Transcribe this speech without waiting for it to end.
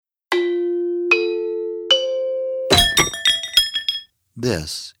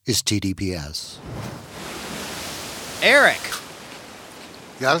This is TDPS. Eric,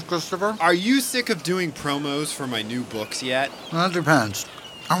 Yes, Christopher? are you sick of doing promos for my new books yet? That depends.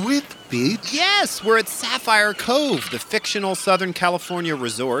 Are we at the beach? Yes, we're at Sapphire Cove, the fictional Southern California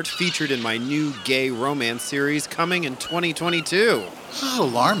resort featured in my new gay romance series coming in 2022. This is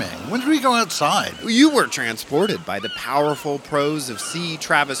alarming. When did we go outside? You were transported by the powerful prose of C.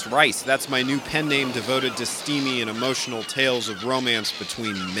 Travis Rice. That's my new pen name devoted to steamy and emotional tales of romance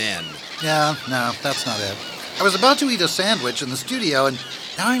between men. Yeah, no, that's not it. I was about to eat a sandwich in the studio, and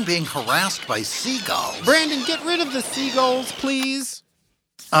now I'm being harassed by seagulls. Brandon, get rid of the seagulls, please.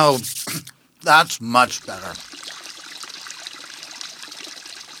 Oh, that's much better.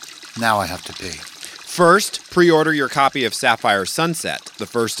 Now I have to pee. First, pre-order your copy of Sapphire Sunset, the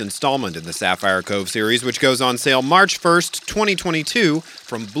first installment in the Sapphire Cove series, which goes on sale March 1st, 2022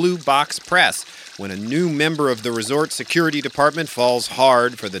 from Blue Box Press, when a new member of the resort security department falls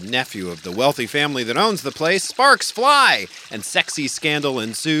hard for the nephew of the wealthy family that owns the place. Sparks fly, and sexy scandal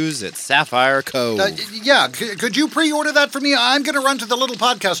ensues at Sapphire Cove. Could you pre-order that for me? I'm going to run to the little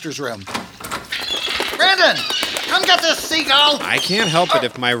podcaster's room. Brandon, come get this seagull. I can't help it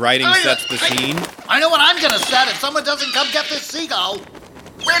if my writing sets the scene. I know what I'm going to set if someone doesn't come get this seagull.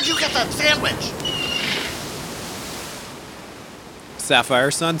 Where'd you get that sandwich? Sapphire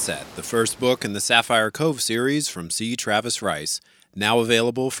Sunset, the first book in the Sapphire Cove series from C. Travis Rice, now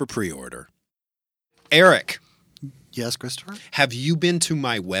available for pre-order. Eric, Yes, Christopher? have you been to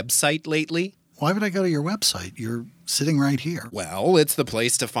my website lately? Why would I go to your website? You're sitting right here. Well, it's the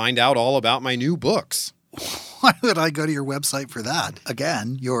place to find out all about my new books. Why would I go to your website for that?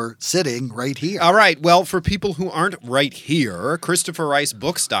 Again, you're sitting right here. All right, well, for people who aren't right here,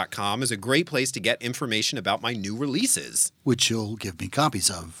 ChristopherRiceBooks.com is a great place to get information about my new releases. Which you'll give me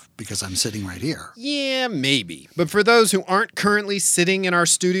copies of because I'm sitting right here. Yeah, maybe. But for those who aren't currently sitting in our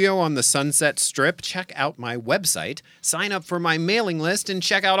studio on the Sunset Strip, check out my website, sign up for my mailing list, and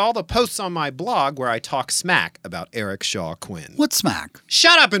check out all the posts on my blog where I talk smack about Eric Shaw Quinn. What smack?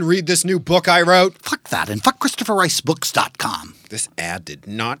 Shut up and read this new book I wrote. Fuck that and fuck ChristopherRiceBooks.com. This ad did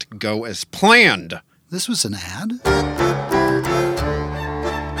not go as planned. This was an ad?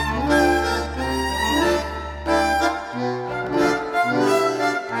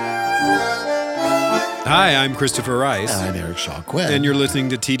 Hi, I'm Christopher Rice. I'm Eric Shaw Quinn. And you're listening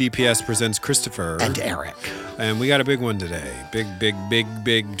to TDPS Presents Christopher. And Eric. And we got a big one today.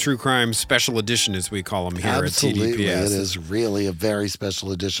 Big true crime special edition, as we call them here Absolutely. at TDPS. It is really a very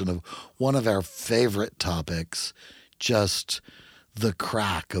special edition of one of our favorite topics, just the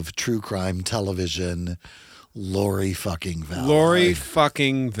crack of true crime television, Lori fucking Vallow. Lori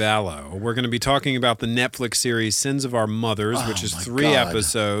fucking Vallow. We're going to be talking about the Netflix series Sins of Our Mothers, which is 3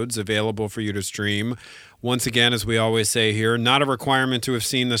 episodes available for you to stream. Once again, as we always say here, not a requirement to have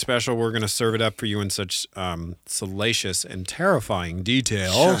seen the special. We're going to serve it up for you in such salacious and terrifying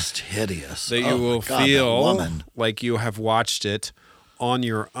detail. Just hideous. That you will feel like you have watched it on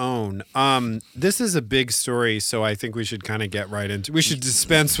your own. This is a big story, so I think we should kind of get right into it. We should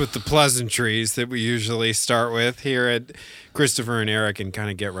dispense with the pleasantries that we usually start with here at Christopher and Eric and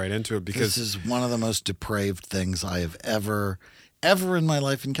kind of get right into it, because this is one of the most depraved things I have ever in my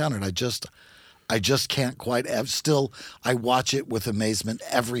life encountered. I just can't quite still I watch it with amazement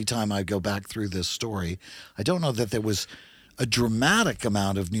every time I go back through this story. I don't know that there was a dramatic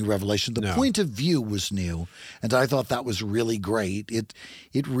amount of new revelation. The point of view was new, and I thought that was really great.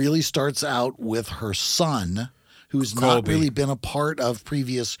 It really starts out with her son, who's not really been a part of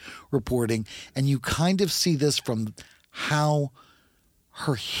previous reporting, and you kind of see this from how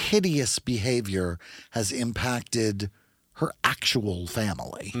her hideous behavior has impacted her actual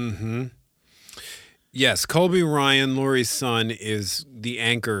family. Mm-hmm. Yes, Colby Ryan, Lori's son, is the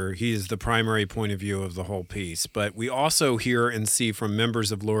anchor. He is the primary point of view of the whole piece. But we also hear and see from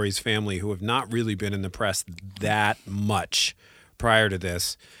members of Lori's family who have not really been in the press that much prior to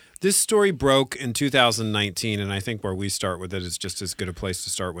this. This story broke in 2019, and I think where we start with it is just as good a place to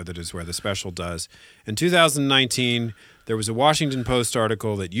start with it as where the special does. In 2019, there was a Washington Post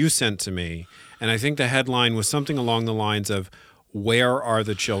article that you sent to me, and I think the headline was something along the lines of, "Where are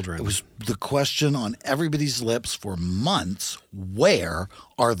the children?" It was the question on everybody's lips for months. Where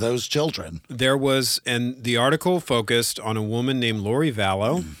are those children? There was, and the article focused on a woman named Lori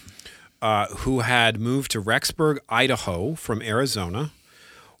Vallow, who had moved to Rexburg, Idaho from Arizona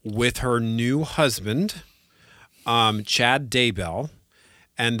with her new husband, Chad Daybell,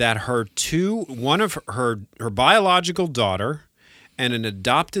 and that one of her biological daughter and an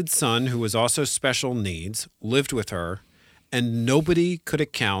adopted son who was also special needs lived with her, and nobody could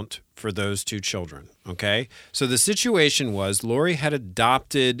account for those two children, okay? So the situation was Lori had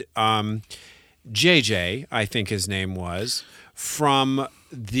adopted JJ, I think his name was, from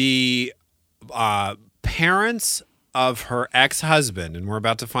the parents of her ex-husband, and we're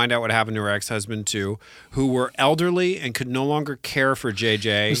about to find out what happened to her ex-husband too, who were elderly and could no longer care for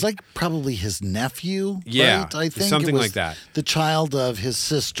JJ. It was like probably his nephew, Yeah, right? I think something it was like that. The child of his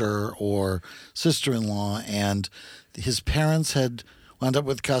sister or sister-in-law, and his parents had wound up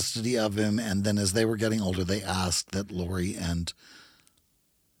with custody of him, and then as they were getting older, they asked that Lori and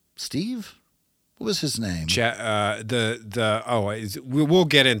Steve? What was his name? We'll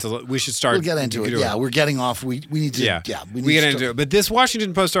get into. We should start. We'll get into it. Yeah, we're getting off. We need to. Yeah, we get into it. But this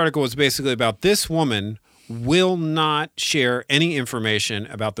Washington Post article is basically about this woman will not share any information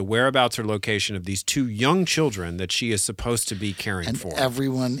about the whereabouts or location of these two young children that she is supposed to be caring for. And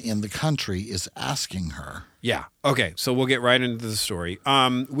everyone in the country is asking her. Yeah. Okay. So we'll get right into the story.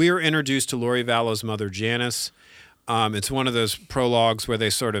 We are introduced to Lori Vallow's mother, Janice. It's one of those prologues where they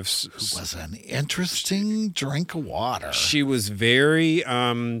sort of... It was an interesting drink of water. She was very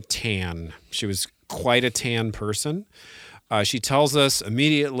tan. She was quite a tan person. She tells us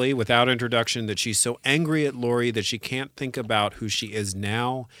immediately, without introduction, that she's so angry at Lori that she can't think about who she is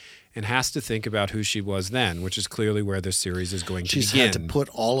now and has to think about who she was then, which is clearly where this series is going to begin. She's had to put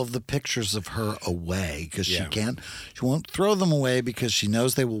all of the pictures of her away because she won't throw them away because she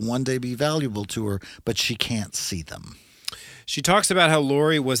knows they will one day be valuable to her, but she can't see them. She talks about how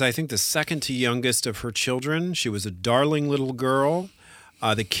Lori was, I think, the second to youngest of her children. She was a darling little girl.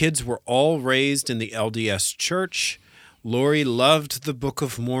 The kids were all raised in the LDS church. Lori loved the Book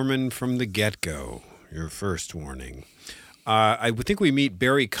of Mormon from the get-go. Your first warning. I think we meet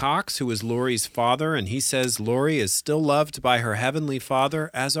Barry Cox, who is Lori's father, and he says Lori is still loved by her heavenly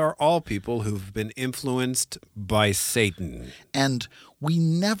father, as are all people who've been influenced by Satan. And we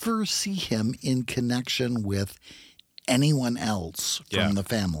never see him in connection with anyone else from the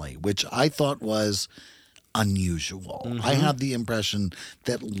family, which I thought was unusual. Mm-hmm. I had the impression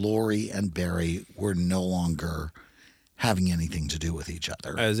that Lori and Barry were no longer having anything to do with each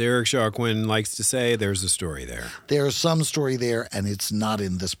other. As Eric Shaw Quinn likes to say, there's a story there. There's some story there, and it's not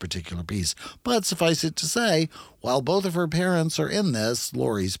in this particular piece. But suffice it to say, while both of her parents are in this,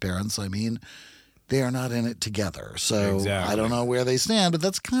 Lori's parents, I mean, they are not in it together. So exactly. I don't know where they stand, but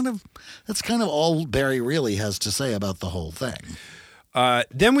that's kind of all Barry really has to say about the whole thing.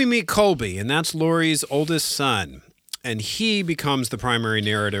 Then we meet Colby, and that's Lori's oldest son. And he becomes the primary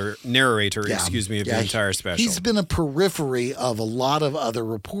narrator, of the entire special. He's been a periphery of a lot of other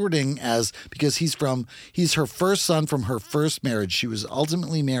reporting because he's her first son from her first marriage. She was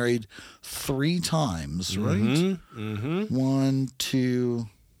ultimately married 3 times, right? Mm-hmm.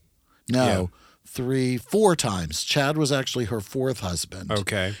 4 times. Chad was actually her 4th husband.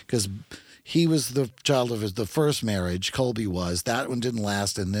 Okay. Because he was the child of the first marriage, Colby was. That one didn't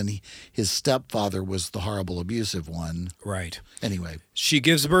last, and then his stepfather was the horrible, abusive one. Right. Anyway. She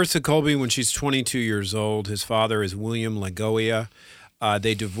gives birth to Colby when she's 22 years old. His father is William Lagoia.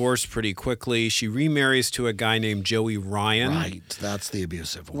 They divorce pretty quickly. She remarries to a guy named Joey Ryan. Right, that's the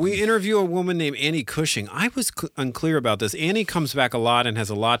abusive one. We interview a woman named Annie Cushing. I was unclear about this. Annie comes back a lot and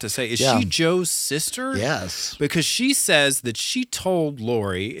has a lot to say. Is she Joe's sister? Yes. Because she says that she told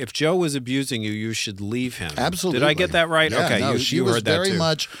Lori, if Joe was abusing you, you should leave him. Absolutely. Did I get that right? Yeah, okay, no, you heard that too. She was very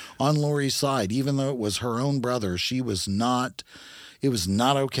much on Lori's side. Even though it was her own brother, she was not... It was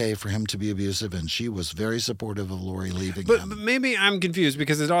not okay for him to be abusive, and she was very supportive of Lori leaving him. But maybe I'm confused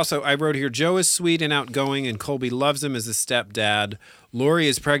because I wrote here, Joe is sweet and outgoing, and Colby loves him as a stepdad. Lori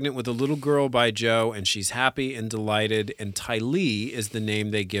is pregnant with a little girl by Joe, and she's happy and delighted, and Tylee is the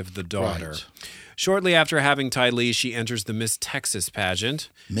name they give the daughter. Right. Shortly after having Tylee, she enters the Miss Texas pageant.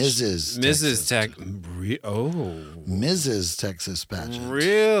 Mrs. Texas pageant.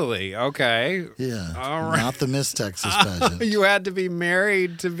 Really? Okay. Yeah. All right. Not the Miss Texas pageant. You had to be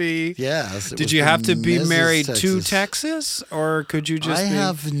married to be... Yes. Did you have to be married to Texas? Or could you just I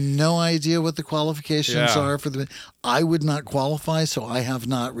have no idea what the qualifications are for the... I would not qualify, so I have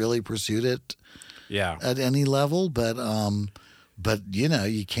not really pursued it at any level, but you know,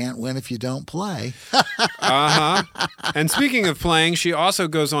 you can't win if you don't play. And speaking of playing, she also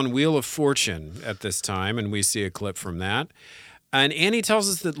goes on Wheel of Fortune at this time, and we see a clip from that. And Annie tells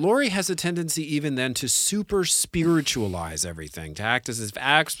us that Lori has a tendency even then to super spiritualize everything, to act as if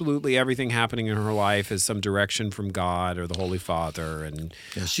absolutely everything happening in her life is some direction from God or the Holy Father. And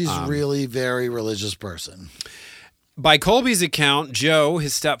she's really very religious person. By Colby's account, Joe,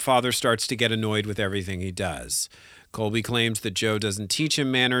 his stepfather, starts to get annoyed with everything he does. Colby claims that Joe doesn't teach him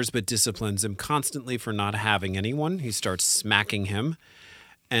manners, but disciplines him constantly for not having anyone. He starts smacking him.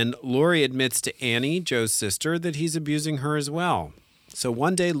 And Lori admits to Annie, Joe's sister, that he's abusing her as well. So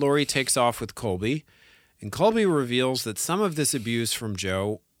one day, Lori takes off with Colby, and Colby reveals that some of this abuse from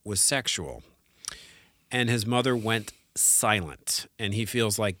Joe was sexual. And his mother went silent. And he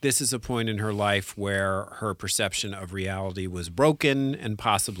feels like this is a point in her life where her perception of reality was broken and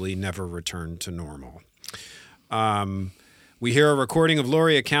possibly never returned to normal. We hear a recording of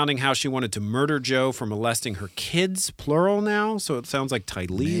Lori accounting how she wanted to murder Joe for molesting her kids, plural now. So it sounds like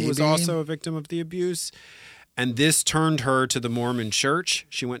Tylee was also a victim of the abuse. And this turned her to the Mormon church.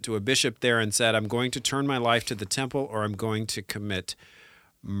 She went to a bishop there and said, I'm going to turn my life to the temple or I'm going to commit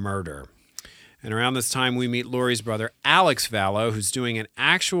murder. And around this time, we meet Lori's brother, Alex Vallow, who's doing an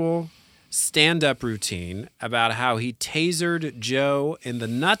actual stand-up routine about how he tasered Joe in the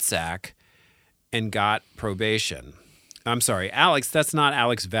nutsack and got probation. I'm sorry, Alex, that's not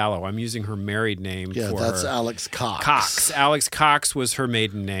Alex Vallow. I'm using her married name for her. Yeah, that's Alex Cox. Cox. Alex Cox was her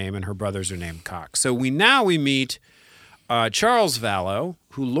maiden name, and her brothers are named Cox. So we meet Charles Vallow,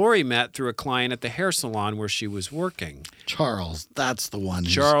 who Lori met through a client at the hair salon where she was working. Charles, that's the one.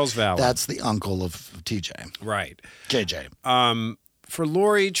 Charles Vallow. That's the uncle of TJ. Right. JJ. For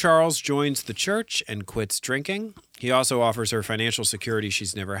Lori, Charles joins the church and quits drinking. He also offers her financial security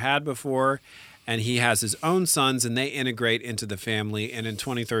she's never had before. And he has his own sons, and they integrate into the family. And in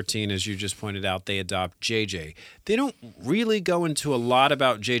 2013, as you just pointed out, they adopt JJ. They don't really go into a lot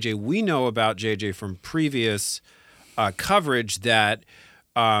about JJ. We know about JJ from previous coverage that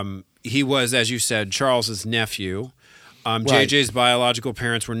he was, as you said, Charles's nephew. Right. JJ's biological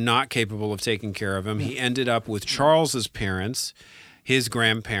parents were not capable of taking care of him. He ended up with Charles's parents, his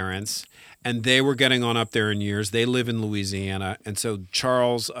grandparents, and they were getting on up there in years. They live in Louisiana. And so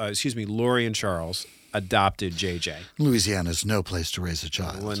Lori and Charles adopted JJ. Louisiana's no place to raise a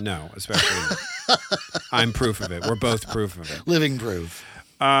child. Well, no, especially I'm proof of it. We're both proof of it. Living proof.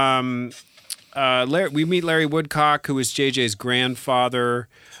 We meet Larry Woodcock, who is JJ's grandfather.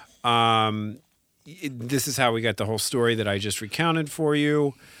 This is how we got the whole story that I just recounted for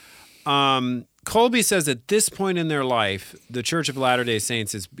you. Colby says at this point in their life, the Church of Latter-day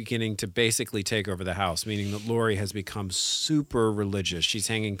Saints is beginning to basically take over the house, meaning that Lori has become super religious. She's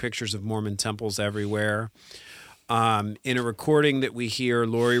hanging pictures of Mormon temples everywhere. In a recording that we hear,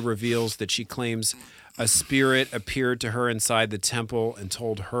 Lori reveals that she claims a spirit appeared to her inside the temple and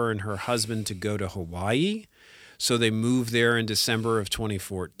told her and her husband to go to Hawaii. So they moved there in December of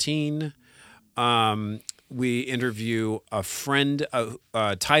 2014. We interview a friend.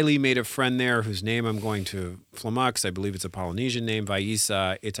 Tylee made a friend there whose name I'm going to flummox. I believe it's a Polynesian name,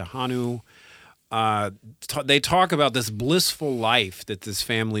 Vaisa Itahanu. They talk about this blissful life that this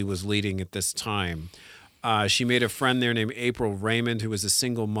family was leading at this time. She made a friend there named April Raymond, who was a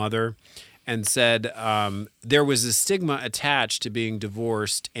single mother, and said there was a stigma attached to being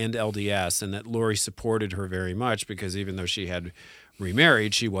divorced and LDS, and that Lori supported her very much because even though she had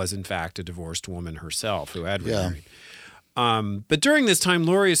remarried, she was in fact a divorced woman herself who had remarried. But during this time,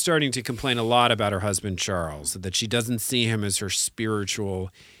 Lori is starting to complain a lot about her husband, Charles, that she doesn't see him as her spiritual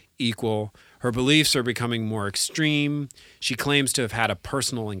equal. Her beliefs are becoming more extreme. She claims to have had a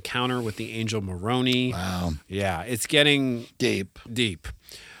personal encounter with the angel Moroni. Wow. Yeah, it's getting Deep.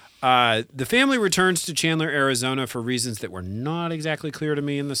 The family returns to Chandler, Arizona for reasons that were not exactly clear to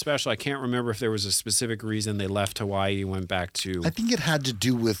me in the special. I can't remember if there was a specific reason they left Hawaii and went back to... I think it had to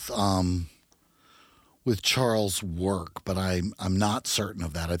do with Charles' work, but I'm not certain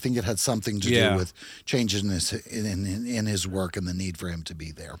of that. I think it had something to do with changes in his work and the need for him to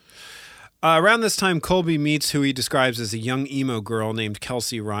be there. Around this time, Colby meets who he describes as a young emo girl named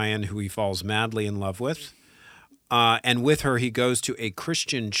Kelsey Ryan, who he falls madly in love with. And with her, he goes to a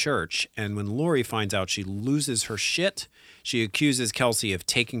Christian church. And when Lori finds out, she loses her shit. She accuses Kelsey of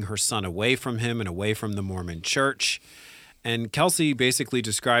taking her son away from him and away from the Mormon church. And Kelsey basically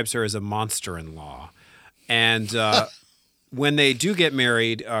describes her as a monster-in-law. And when they do get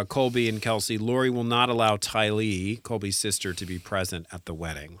married, Colby and Kelsey, Lori will not allow Tylee, Colby's sister, to be present at the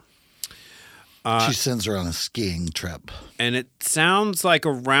wedding. She sends her on a skiing trip. And it sounds like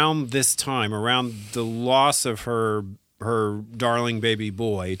around this time, around the loss of her darling baby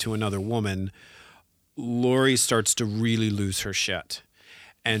boy to another woman, Lori starts to really lose her shit.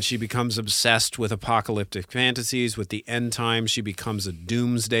 And she becomes obsessed with apocalyptic fantasies, with the end times. She becomes a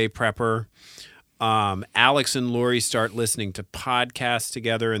doomsday prepper. Alex and Lori start listening to podcasts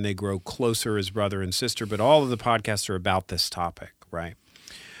together, and they grow closer as brother and sister. But all of the podcasts are about this topic, right?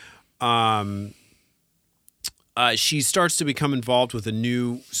 She starts to become involved with a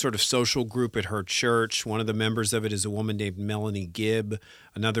new sort of social group at her church. One of the members of it is a woman named Melanie Gibb.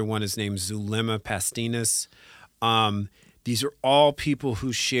 Another one is named Zulema Pastinas. These are all people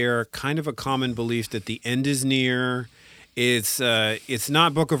who share kind of a common belief that the end is near. It's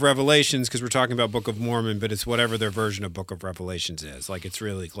not Book of Revelations because we're talking about Book of Mormon, but it's whatever their version of Book of Revelations is. Like, it's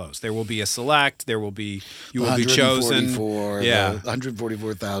really close. There will be a select. There will be you will be chosen.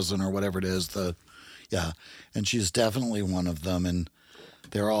 144,000 or whatever it is. And she's definitely one of them. And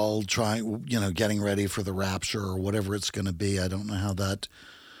they're all trying, getting ready for the rapture or whatever it's going to be. I don't know how that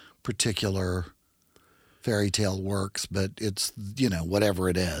particular fairy tale works, but it's whatever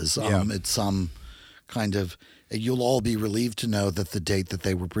it is. It's some kind of. You'll all be relieved to know that the date that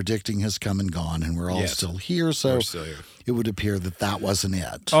they were predicting has come and gone, and we're all still here. So we're still here. It would appear that wasn't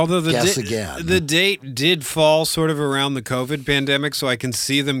it. Although again. The date did fall sort of around the COVID pandemic, so I can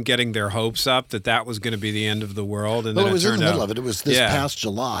see them getting their hopes up that was going to be the end of the world. And well, then it was in the middle of it. It was this Yeah. past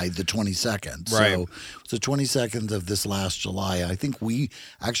July, the 22nd. Right. So it's the 22nd of this last July. I think we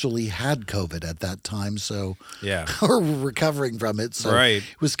actually had COVID at that time, so Yeah. we're recovering from it. So Right.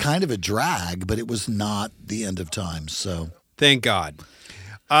 it was kind of a drag, but it was not the end of time. So Thank God.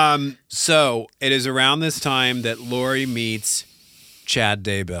 So it is around this time that Lori meets Chad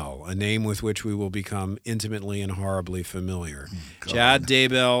Daybell, a name with which we will become intimately and horribly familiar. Chad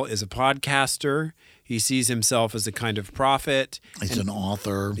Daybell is a podcaster. He sees himself as a kind of prophet. he's an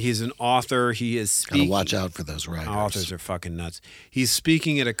author. He's an author. He is Gotta speaking. watch out for those writers. Authors are fucking nuts. He's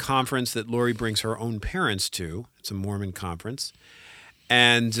speaking at a conference that Lori brings her own parents to. It's a Mormon conference.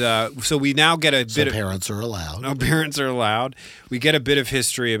 And so we now get a So bit of... parents are allowed. No parents are allowed. We get a bit of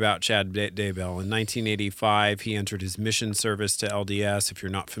history about Chad Daybell. In 1985, he entered his mission service to LDS. If you're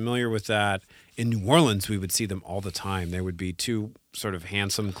not familiar with that, in New Orleans, we would see them all the time. There would be two sort of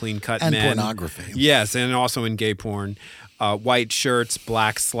handsome, clean-cut And men. pornography. Yes, and also in gay porn. White shirts,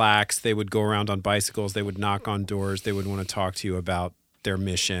 black slacks. They would go around on bicycles. They would knock on doors. They would want to talk to you about their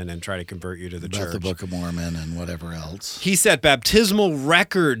mission and try to convert you to the About church. the Book of Mormon and whatever else. He set baptismal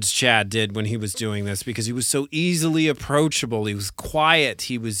records, Chad did, when he was doing this because he was so easily approachable. He was quiet.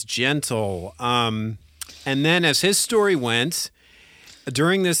 He was gentle. And then as his story went,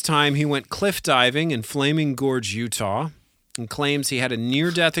 during this time, he went cliff diving in Flaming Gorge, Utah, and claims he had a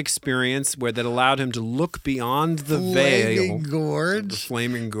near-death experience that allowed him to look beyond the veil. Flaming Gorge. The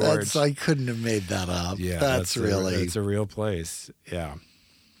Flaming Gorge. I couldn't have made that up. Yeah, that's really. It's a real place. Yeah.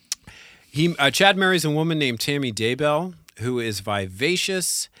 Chad marries a woman named Tammy Daybell, who is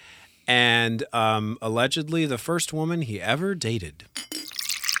vivacious and allegedly the first woman he ever dated.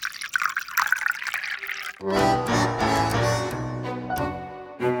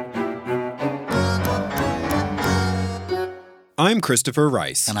 I'm Christopher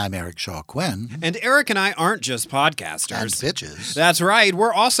Rice. And I'm Eric Shaw Quinn. And Eric and I aren't just podcasters. And bitches. That's right.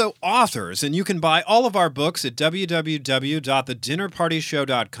 We're also authors, and you can buy all of our books at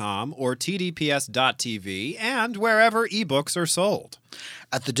www.thedinnerpartyshow.com or tdps.tv and wherever ebooks are sold.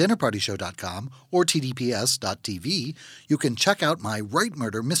 At thedinnerpartyshow.com or tdps.tv, you can check out my Right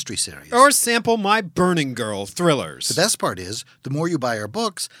Murder mystery series. Or sample my Burning Girl thrillers. The best part is, the more you buy our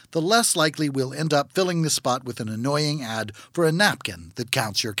books, the less likely we'll end up filling the spot with an annoying ad for a napkin that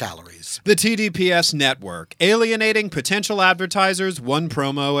counts your calories. The TDPS Network, alienating potential advertisers one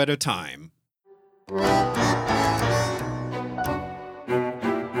promo at a time.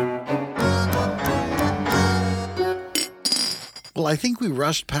 Well, I think we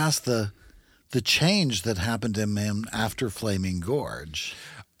rushed past the change that happened to him after Flaming Gorge.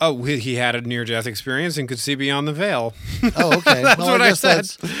 Oh, he had a near-death experience and could see beyond the veil. Oh, okay. That's well, what I I guess said.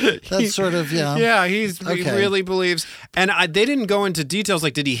 That's sort of, yeah. Yeah, he Okay. really believes. And they didn't go into details.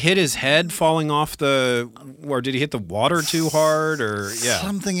 Like, did he hit his head falling off or did he hit the water too hard? Or, yeah.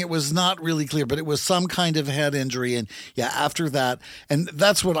 Something, it was not really clear, but it was some kind of head injury. And yeah, after that, and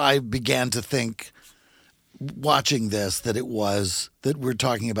that's what I began to think watching this, that we're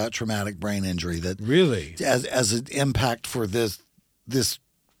talking about traumatic brain injury, that Really? as an impact for this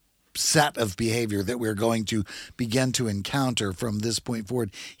set of behavior that we're going to begin to encounter from this point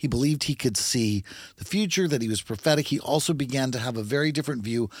forward. He believed he could see the future, that he was prophetic. He also began to have a very different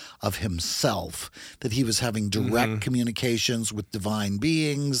view of himself, that he was having direct communications with divine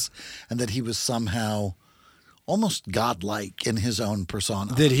beings, and that he was somehow almost godlike in his own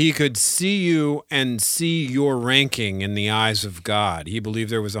persona. That he could see you and see your ranking in the eyes of God. He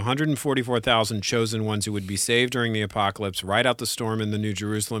believed there was 144,000 chosen ones who would be saved during the apocalypse, ride out the storm in the New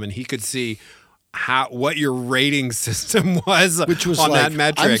Jerusalem, and he could see what your rating system was, which was on like, that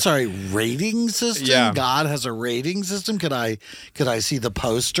metric. I'm sorry, rating system? Yeah. God has a rating system? Could I see the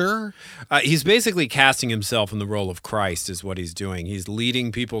poster? He's basically casting himself in the role of Christ is what he's doing. He's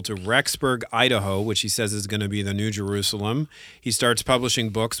leading people to Rexburg, Idaho, which he says is going to be the New Jerusalem. He starts publishing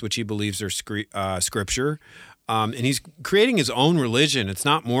books, which he believes are scripture. And he's creating his own religion. It's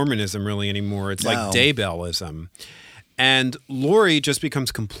not Mormonism really anymore. It's like Daybellism. And Lori just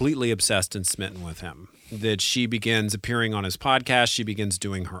becomes completely obsessed and smitten with him. That she begins appearing on his podcast. She begins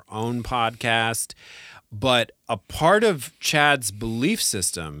doing her own podcast. But a part of Chad's belief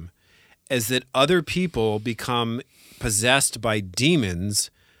system is that other people become possessed by demons,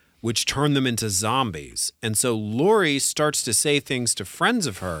 which turn them into zombies. And so Lori starts to say things to friends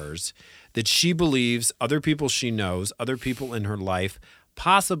of hers that she believes other people she knows, other people in her life,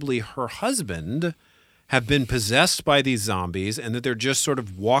 possibly her husband, have been possessed by these zombies and that they're just sort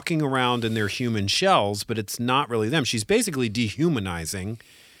of walking around in their human shells, but it's not really them. She's basically dehumanizing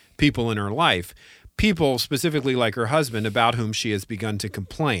people in her life, people specifically like her husband about whom she has begun to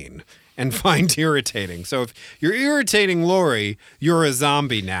complain and find irritating. So if you're irritating Lori, you're a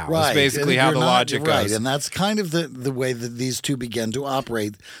zombie now. Right. That's basically how the logic goes. Right, and that's kind of the way that these two begin to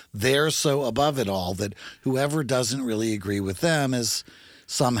operate. They're so above it all that whoever doesn't really agree with them is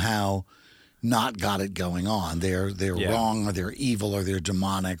somehow not got it going on. They're wrong, or they're evil, or they're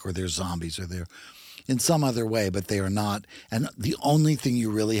demonic, or they're zombies, or they're in some other way, but they are not. And the only thing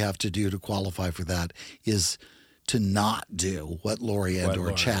you really have to do to qualify for that is to not do what Lori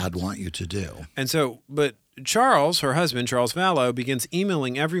or Chad want you to do. And so, but Charles, her husband, Charles Vallow, begins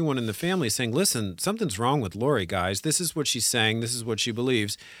emailing everyone in the family saying, listen, something's wrong with Lori, guys. This is what she's saying. This is what she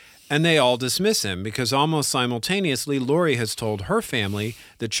believes. And they all dismiss him because almost simultaneously, Lori has told her family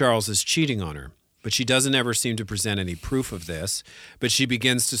that Charles is cheating on her. But she doesn't ever seem to present any proof of this. But she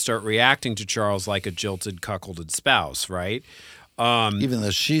begins to start reacting to Charles like a jilted, cuckolded spouse, right? Even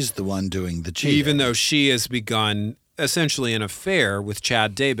though she's the one doing the cheating. Even though she has begun essentially an affair with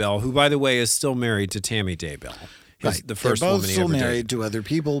Chad Daybell, who, by the way, is still married to Tammy Daybell. Right. The first They're both woman he still ever married dated. to other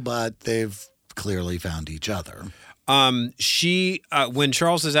people, but they've clearly found each other. When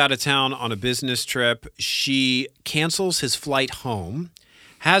Charles is out of town on a business trip, she cancels his flight home,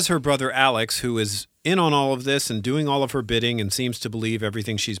 has her brother Alex, who is in on all of this and doing all of her bidding and seems to believe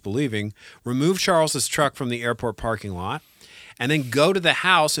everything she's believing, remove Charles's truck from the airport parking lot, and then go to the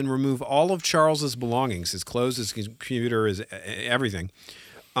house and remove all of Charles's belongings, his clothes, his computer, his everything.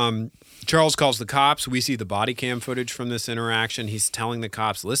 Charles calls the cops. We see the body cam footage from this interaction. He's telling the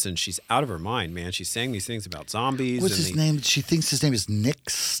cops, listen, she's out of her mind, man. She's saying these things about zombies. What's his name? She thinks his name is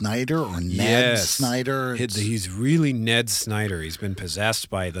Nick Snyder or Ned Snyder. He's really Ned Snyder. He's been possessed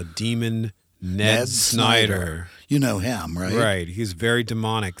by the demon Ned Snyder. You know him, right? Right. He's very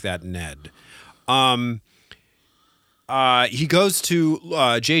demonic, that Ned. He goes to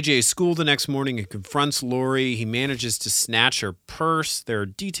JJ's school the next morning and confronts Lori. He manages to snatch her purse. There are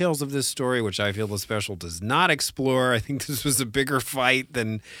details of this story which I feel the special does not explore. I think this was a bigger fight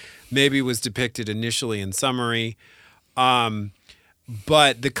than maybe was depicted initially in summary.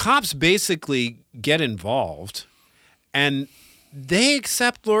 But the cops basically get involved and they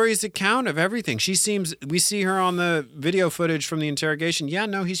accept Lori's account of everything. We see her on the video footage from the interrogation. Yeah,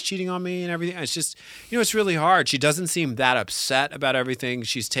 no, he's cheating on me and everything. It's just, it's really hard. She doesn't seem that upset about everything.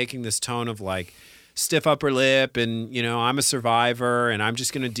 She's taking this tone of like stiff upper lip and, I'm a survivor and I'm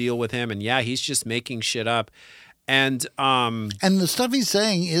just going to deal with him. And yeah, he's just making shit up. And the stuff he's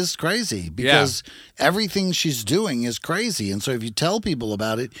saying is crazy because everything she's doing is crazy. And so if you tell people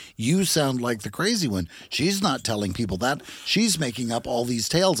about it, you sound like the crazy one. She's not telling people that. She's making up all these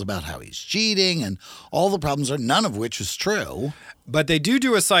tales about how he's cheating and all the problems are, none of which is true. But they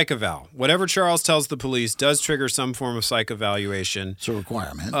do a psych eval. Whatever Charles tells the police does trigger some form of psych evaluation. It's a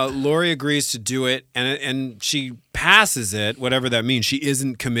requirement. Lori agrees to do it, and she passes it, whatever that means. She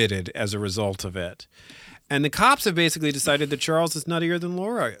isn't committed as a result of it. And the cops have basically decided that Charles is nuttier than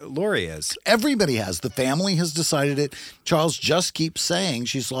Lori is. Everybody has. The family has decided it. Charles just keeps saying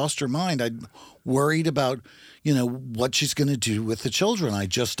she's lost her mind. I'm worried about, what she's going to do with the children. I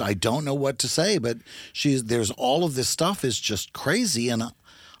don't know what to say, but there's all of this stuff is just crazy, and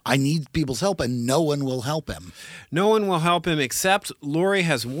I need people's help, and no one will help him. No one will help him except Lori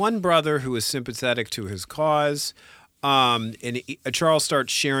has one brother who is sympathetic to his cause. Charles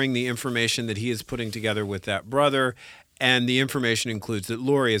starts sharing the information that he is putting together with that brother, and the information includes that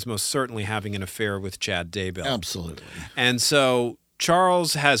Lori is most certainly having an affair with Chad Daybell. Absolutely. And so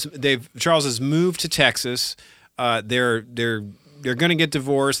Charles has moved to Texas. They're going to get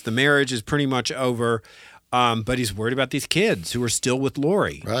divorced. The marriage is pretty much over, but he's worried about these kids who are still with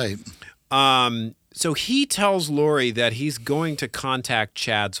Lori. Right. So he tells Lori that he's going to contact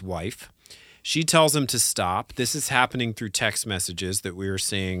Chad's wife. She tells him to stop. This is happening through text messages that we are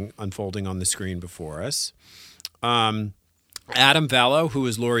seeing unfolding on the screen before us. Adam Vallow, who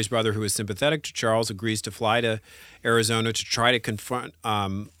is Lori's brother, who is sympathetic to Charles, agrees to fly to Arizona to try to confront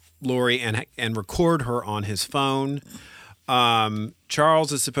Lori and record her on his phone.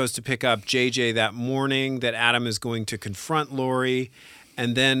 Charles is supposed to pick up JJ that morning that Adam is going to confront Lori.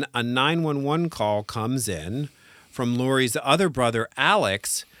 And then a 911 call comes in from Lori's other brother,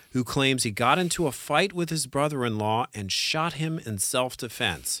 Alex, who claims he got into a fight with his brother-in-law and shot him in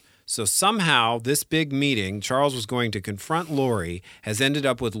self-defense. So somehow this big meeting, Charles was going to confront Lori, has ended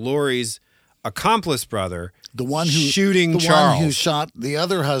up with Lori's accomplice brother, the one who shooting the Charles. one who shot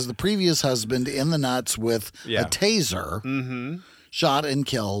the previous husband in the nuts with a taser, shot and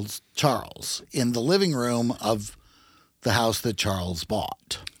killed Charles in the living room of the house that Charles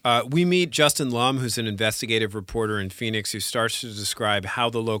bought. We meet Justin Lum, who's an investigative reporter in Phoenix, who starts to describe how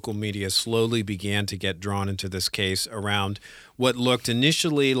the local media slowly began to get drawn into this case around what looked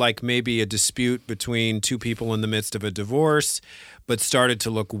initially like maybe a dispute between two people in the midst of a divorce, but started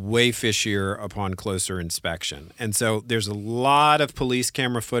to look way fishier upon closer inspection. And so there's a lot of police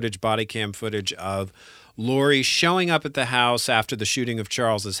camera footage, body cam footage of Lori showing up at the house after the shooting of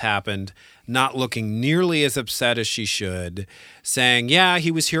Charles has happened, not looking nearly as upset as she should, saying, yeah, he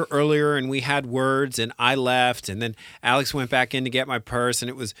was here earlier and we had words and I left and then Alex went back in to get my purse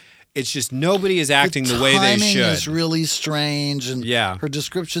and it's just nobody is acting the way they should. The timing is really strange, and yeah. her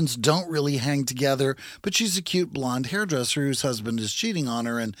descriptions don't really hang together. But she's a cute blonde hairdresser whose husband is cheating on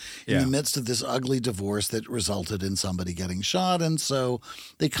her, and in the midst of this ugly divorce that resulted in somebody getting shot, and so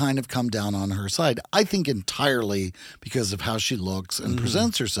they kind of come down on her side. I think entirely because of how she looks and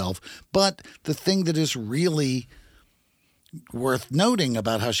presents herself. But the thing that is really worth noting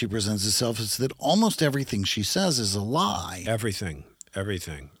about how she presents herself is that almost everything she says is a lie. Everything.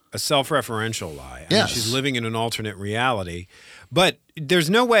 A self-referential lie. I Yes. mean, she's living in an alternate reality. But there's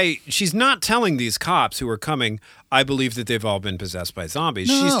no way, she's not telling these cops who are coming, I believe that they've all been possessed by zombies.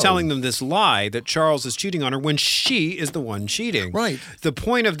 No. She's telling them this lie that Charles is cheating on her when she is the one cheating. Right. The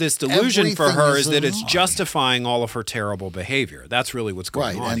point of this delusion for Everything her is is that a it's lie. justifying all of her terrible behavior. That's really what's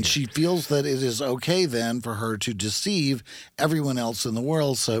going Right, on and here. she feels that it is okay then for her to deceive everyone else in the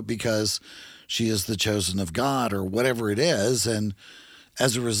world, so because she is the chosen of God or whatever it is, and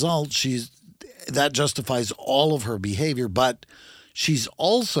as a result, that justifies all of her behavior. But she's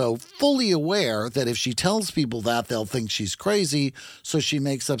also fully aware that if she tells people that, they'll think she's crazy. So she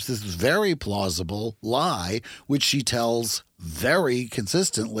makes up this very plausible lie, which she tells very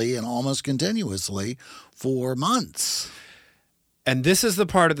consistently and almost continuously for months. And this is the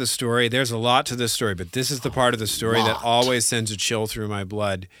part of the story. There's a lot to this story, but this is the part of the story that always sends a chill through my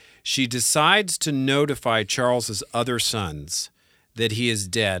blood. She decides to notify Charles's other sons that he is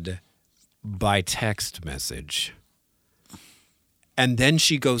dead by text message. And then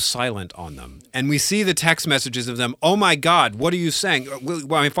she goes silent on them. And we see the text messages of them. Oh my God, what are you saying?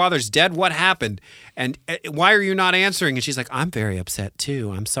 My father's dead. What happened? And why are you not answering? And she's like, I'm very upset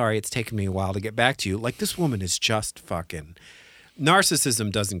too. I'm sorry. It's taken me a while to get back to you. Like, this woman is just fucking...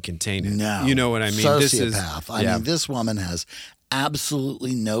 Narcissism doesn't contain it. No. You know what I mean? Sociopath. I mean, this woman has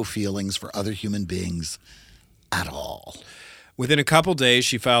absolutely no feelings for other human beings at all. Within a couple days,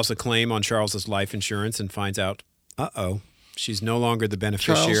 she files a claim on Charles's life insurance and finds out, she's no longer the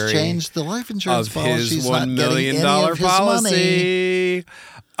beneficiary Charles changed the life insurance of policy. his She's $1 not million getting any of his money. policy.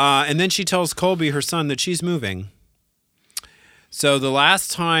 And then she tells Colby, her son, that she's moving. So the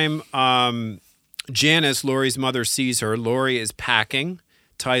last time Janice, Lori's mother, sees her, Lori is packing.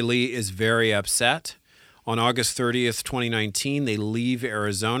 Ty Lee is very upset. On August 30th, 2019, they leave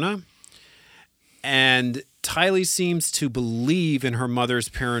Arizona. And Tylee seems to believe in her mother's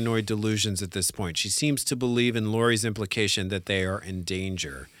paranoid delusions at this point. She seems to believe in Lori's implication that they are in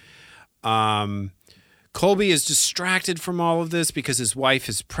danger. Colby is distracted from all of this because his wife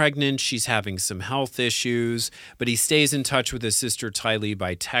is pregnant. She's having some health issues, but he stays in touch with his sister Tylee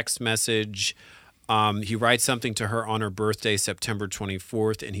by text message. He writes something to her on her birthday, September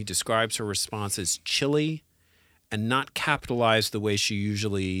 24th, and he describes her response as chilly and not capitalized the way she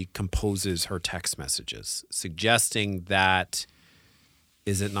usually composes her text messages, suggesting that,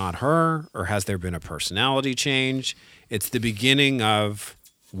 is it not her, or has there been a personality change? It's the beginning of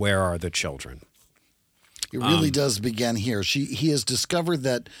where are the children? It really does begin here. He has discovered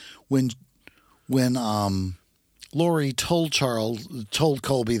that when Lori told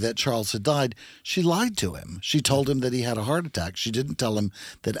Colby that Charles had died, she lied to him. She told him that he had a heart attack. She didn't tell him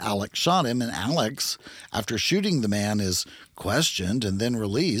that Alex shot him. And Alex, after shooting the man, is questioned and then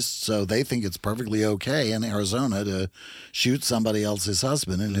released. So they think it's perfectly okay in Arizona to shoot somebody else's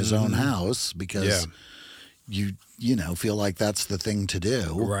husband in his own house because you feel like that's the thing to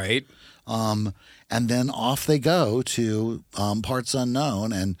do. Right. And then off they go to parts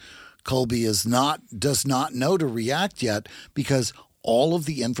unknown, and Colby does not know to react yet because all of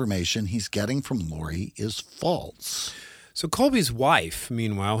the information he's getting from Lori is false. So Colby's wife,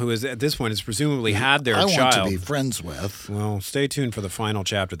 meanwhile, who is at this point has presumably had their child. I want to be friends with. Well, stay tuned for the final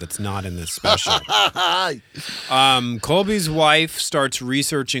chapter that's not in this special. Colby's wife starts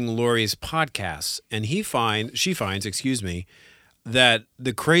researching Lori's podcasts, and she finds, that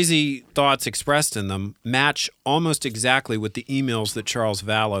the crazy thoughts expressed in them match almost exactly with the emails that Charles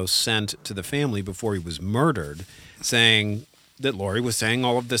Vallow sent to the family before he was murdered, saying that Lori was saying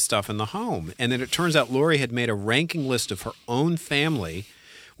all of this stuff in the home. And then it turns out Lori had made a ranking list of her own family,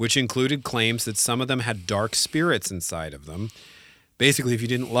 which included claims that some of them had dark spirits inside of them. Basically, if you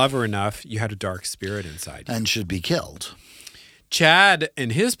didn't love her enough, you had a dark spirit inside you. And should be killed. Chad,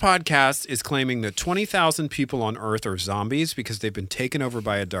 in his podcast, is claiming that 20,000 people on Earth are zombies because they've been taken over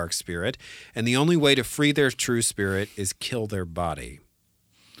by a dark spirit, and the only way to free their true spirit is kill their body.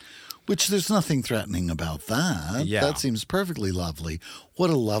 Which there's nothing threatening about that. Yeah. That seems perfectly lovely. What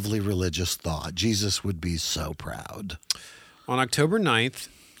a lovely religious thought. Jesus would be so proud. On October 9th,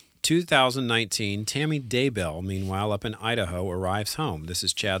 2019, Tammy Daybell, meanwhile, up in Idaho, arrives home. This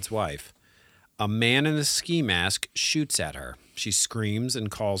is Chad's wife. A man in a ski mask shoots at her. She screams and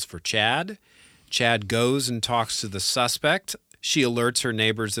calls for Chad. Chad goes and talks to the suspect. She alerts her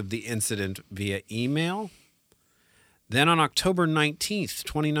neighbors of the incident via email. Then on October 19th,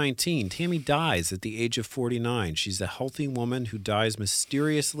 2019, Tammy dies at the age of 49. She's a healthy woman who dies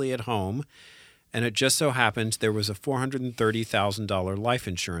mysteriously at home, and it just so happened there was a $430,000 life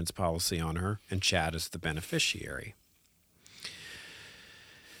insurance policy on her, and Chad is the beneficiary.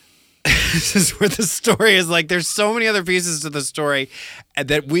 This is where the story is like, there's so many other pieces to the story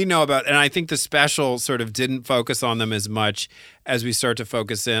that we know about, and I think the special sort of didn't focus on them as much as we start to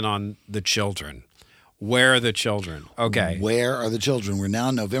focus in on the children. Where are the children? Okay. Where are the children? We're now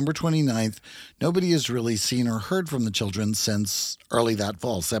November 29th. Nobody has really seen or heard from the children since early that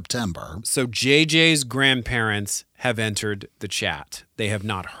fall, September. So JJ's grandparents have entered the chat. They have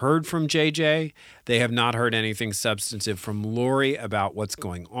not heard from JJ. They have not heard anything substantive from Lori about what's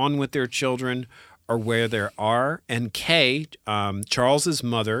going on with their children or where they are. And Kay, Charles's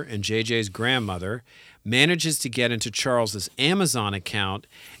mother and JJ's grandmother, manages to get into Charles's Amazon account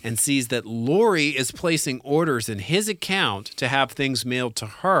and sees that Lori is placing orders in his account to have things mailed to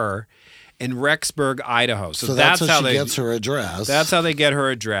her in Rexburg, Idaho. So that's how she gets her address. That's how they get her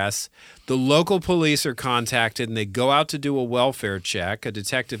address. The local police are contacted and they go out to do a welfare check. A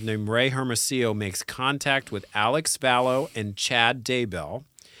detective named Ray Hermosillo makes contact with Alex Vallow and Chad Daybell.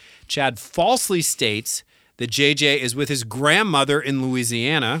 Chad falsely states that JJ is with his grandmother in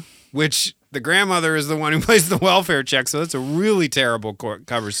Louisiana, which the grandmother is the one who plays the welfare check, so that's a really terrible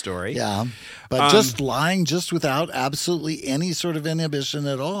cover story. Yeah, but just lying just without absolutely any sort of inhibition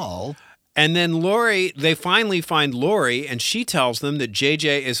at all. And then Lori, they finally find Lori, and she tells them that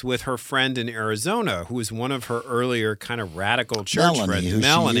JJ is with her friend in Arizona, who is one of her earlier kind of radical church friends. Who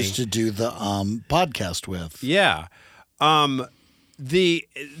she used to do the podcast with. Yeah. And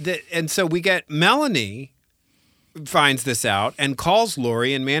so we get Melanie finds this out and calls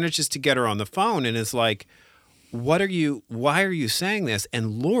Lori and manages to get her on the phone and is like, why are you saying this?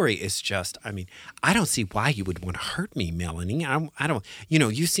 And Lori is just, I don't see why you would want to hurt me, Melanie. I don't,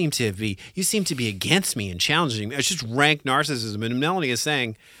 you seem to be against me and challenging me. It's just rank narcissism. And Melanie is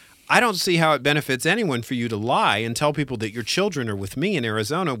saying, I don't see how it benefits anyone for you to lie and tell people that your children are with me in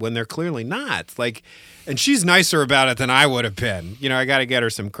Arizona when they're clearly not. Like, and she's nicer about it than I would have been. I got to get her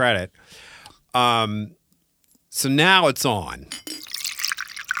some credit. So now it's on.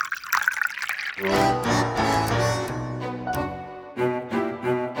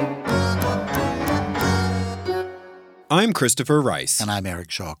 I'm Christopher Rice. And I'm Eric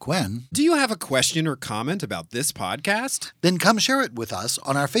Shaw Quinn. Do you have a question or comment about this podcast? Then come share it with us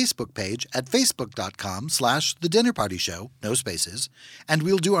on our Facebook page at facebook.com/The Dinner Party Show, no spaces, and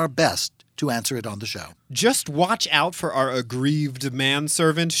we'll do our best to answer it on the show. Just watch out for our aggrieved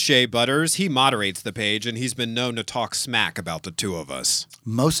manservant, Shea Butters. He moderates the page, and he's been known to talk smack about the two of us.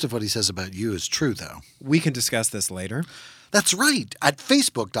 Most of what he says about you is true, though. We can discuss this later. That's right, at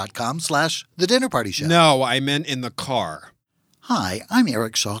facebook.com/The Dinner Party Show. No, I meant in the car. Hi, I'm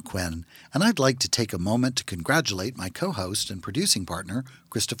Eric Shaw Quinn, and I'd like to take a moment to congratulate my co-host and producing partner,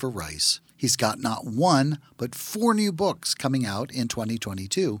 Christopher Rice. He's got not one, but 4 new books coming out in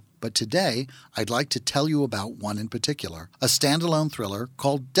 2022. But today, I'd like to tell you about one in particular, a standalone thriller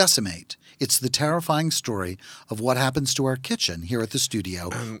called Decimate. It's the terrifying story of what happens to our kitchen here at the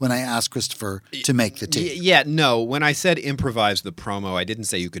studio when I ask Christopher to make the tea. Yeah, no. When I said improvise the promo, I didn't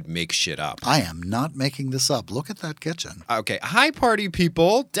say you could make shit up. I am not making this up. Look at that kitchen. Okay. Hi, party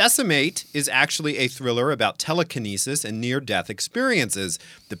people. Decimate is actually a thriller about telekinesis and near-death experiences.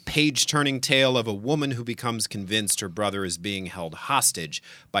 The page-turning tale of a woman who becomes convinced her brother is being held hostage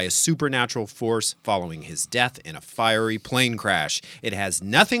by a supernatural force following his death in a fiery plane crash. It has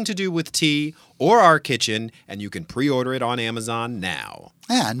nothing to do with tea or our kitchen, and you can pre-order it on Amazon now.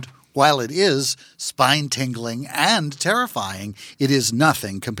 And while it is spine-tingling and terrifying, it is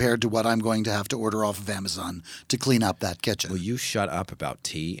nothing compared to what I'm going to have to order off of Amazon to clean up that kitchen. Will you shut up about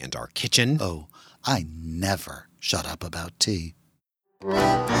tea and our kitchen? Oh, I never shut up about tea.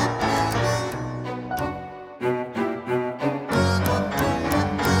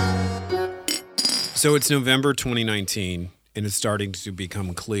 So it's November 2019, and it's starting to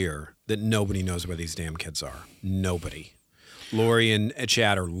become clear that nobody knows where these damn kids are. Nobody. Lori and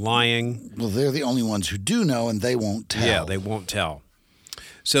Chad are lying. Well, they're the only ones who do know, and they won't tell. Yeah, they won't tell.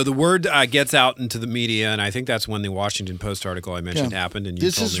 So the word gets out into the media, and I think that's when the Washington Post article I mentioned happened. And you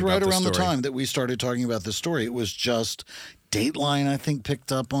this told is me right about around the story. time that we started talking about this story. It was just Dateline, I think,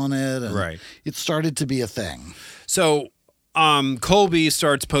 picked up on it. And Right. It started to be a thing. So Colby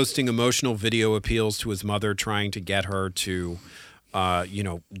starts posting emotional video appeals to his mother, trying to get her to,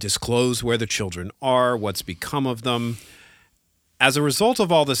 disclose where the children are, what's become of them. As a result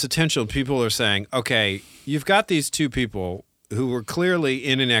of all this attention, people are saying, okay, you've got these two people who were clearly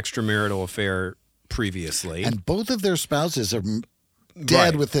in an extramarital affair previously. And both of their spouses are dead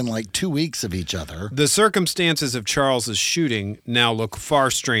Right. within like 2 weeks of each other. The circumstances of Charles's shooting now look far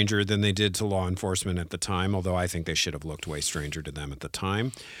stranger than they did to law enforcement at the time, although I think they should have looked way stranger to them at the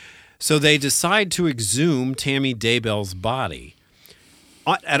time. So they decide to exhume Tammy Daybell's body.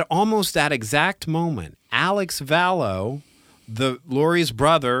 At almost that exact moment, Alex Vallow, Lori's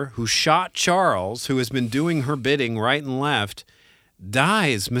brother who shot Charles, who has been doing her bidding right and left,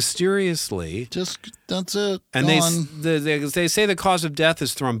 dies mysteriously. Just, that's it. And Gone. they say the cause of death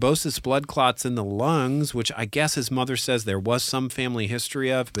is thrombosis, blood clots in the lungs, which I guess his mother says there was some family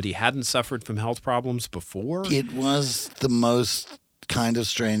history of, but he hadn't suffered from health problems before. It was the most kind of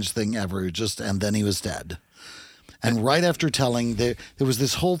strange thing ever. And then he was dead. And right after telling, there was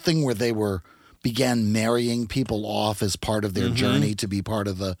this whole thing where they began marrying people off as part of their journey to be part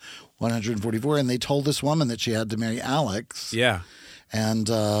of the 144. And they told this woman that she had to marry Alex. Yeah.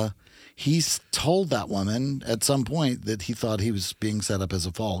 And he's told that woman at some point that he thought he was being set up as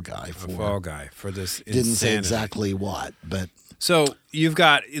a fall guy For this Didn't say insanity. exactly what, but So you've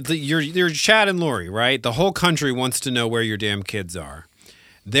got your Chad and Lori, right? The whole country wants to know where your damn kids are.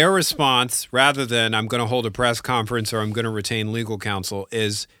 Their response, rather than I'm going to hold a press conference or I'm going to retain legal counsel,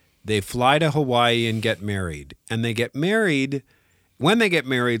 is they fly to Hawaii and get married. And they get married. When they get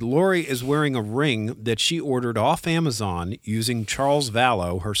married, Lori is wearing a ring that she ordered off Amazon using Charles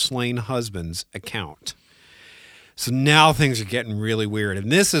Vallow, her slain husband's account. So now things are getting really weird.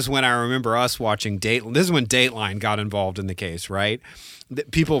 And this is when I remember us watching Dateline. This is when Dateline got involved in the case, right?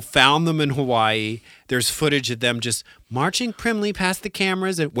 People found them in Hawaii. There's footage of them just marching primly past the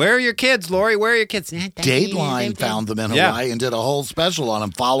cameras. And where are your kids, Lori? Where are your kids? Dateline found them in Hawaii and did a whole special on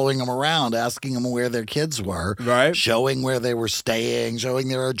them, following them around, asking them where their kids were, Right. showing where they were staying, showing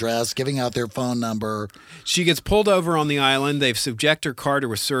their address, giving out their phone number. She gets pulled over on the island. They've subject her car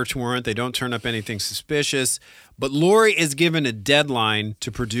to a search warrant. They don't turn up anything suspicious. But Lori is given a deadline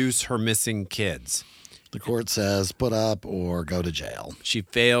to produce her missing kids. The court says put up or go to jail. She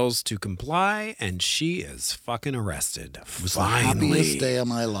fails to comply, and she is fucking arrested. It was the happiest day of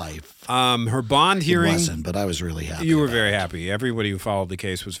my life. Her bond It hearing. wasn't, but I was really happy. You were about very it. happy. Everybody who followed the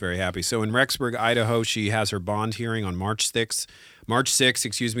case was very happy. So in Rexburg, Idaho, she has her bond hearing on March 6th,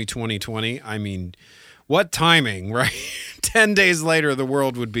 2020. I mean, what timing, right? 10 days later, the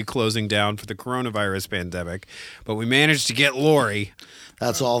world would be closing down for the coronavirus pandemic. But we managed to get Lori.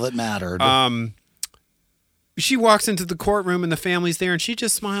 That's all that mattered. She walks into the courtroom and the family's there, and she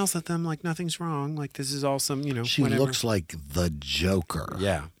just smiles at them like nothing's wrong. Like this is all some, she whatever. looks like the Joker.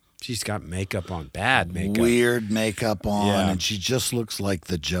 Yeah. She's got makeup on, bad makeup. Weird makeup on, Yeah. and she just looks like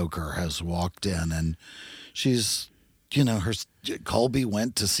the Joker has walked in. And she's, Colby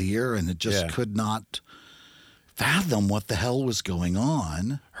went to see her, and it just could not fathom what the hell was going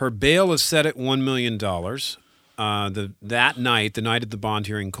on. Her bail is set at $1 million. That night, the night of the bond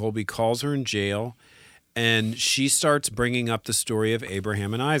hearing, Colby calls her in jail, and she starts bringing up the story of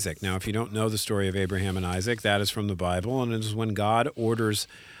Abraham and Isaac. Now, if you don't know the story of Abraham and Isaac, that is from the Bible, and it is when God orders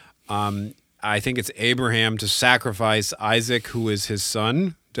I think it's Abraham to sacrifice Isaac, who is his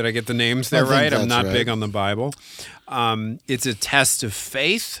son. Did I get the names there right? I'm not big on the Bible. It's a test of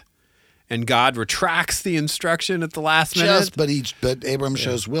faith, and God retracts the instruction at the last minute. But Abram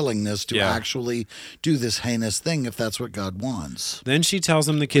shows willingness to actually do this heinous thing if that's what God wants. Then she tells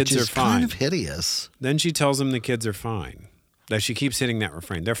him the kids are fine. Kind of hideous. Then she tells him the kids are fine. That she keeps hitting that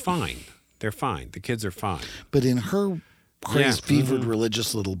refrain. They're fine. They're fine. The kids are fine. But in her crazed, fevered,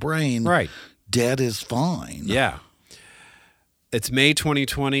 religious little brain, Dad is fine. Yeah. It's May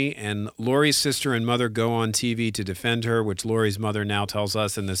 2020, and Lori's sister and mother go on TV to defend her, which Lori's mother now tells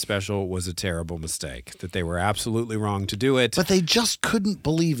us in this special was a terrible mistake, that they were absolutely wrong to do it. But they just couldn't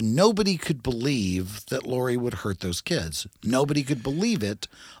believe, nobody could believe that Lori would hurt those kids. Nobody could believe it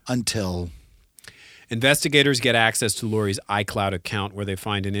until... Investigators get access to Lori's iCloud account where they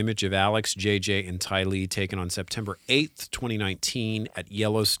find an image of Alex, JJ, and Ty Lee taken on September 8th, 2019 at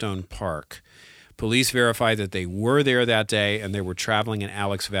Yellowstone Park. Police verify that they were there that day and they were traveling in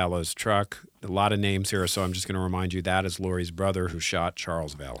Alex Vallo's truck. A lot of names here, so I'm just going to remind you that is Lori's brother who shot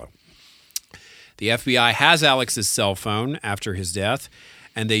Charles Vallo. The FBI has Alex's cell phone after his death,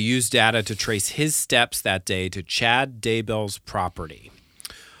 and they used data to trace his steps that day to Chad Daybell's property.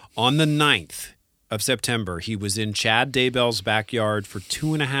 On the 9th of September, he was in Chad Daybell's backyard for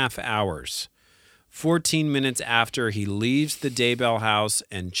 2.5 hours. 14 minutes after, he leaves the Daybell house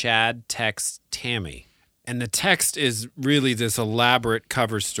and Chad texts Tammy. And the text is really this elaborate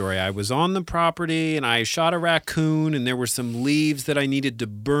cover story. I was on the property and I shot a raccoon and there were some leaves that I needed to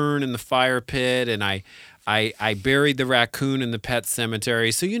burn in the fire pit and I buried the raccoon in the pet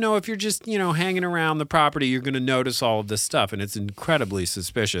cemetery. So, if you're just, hanging around the property, you're going to notice all of this stuff and it's incredibly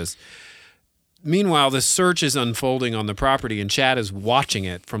suspicious. Meanwhile, the search is unfolding on the property, and Chad is watching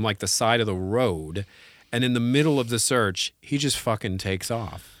it from the side of the road. And in the middle of the search, he just fucking takes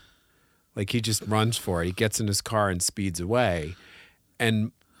off. He just runs for it. He gets in his car and speeds away.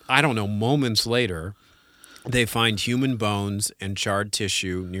 And I don't know, moments later, they find human bones and charred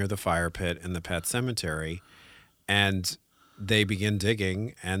tissue near the fire pit in the pet cemetery. And they begin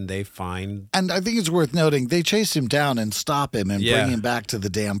digging and they find... And I think it's worth noting, they chase him down and stop him and bring him back to the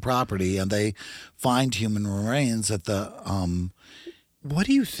damn property, and they find human remains at the... What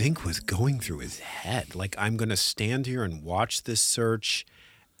do you think was going through his head? I'm going to stand here and watch this search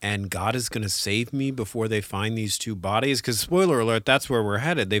and God is going to save me before they find these two bodies? Because, spoiler alert, that's where we're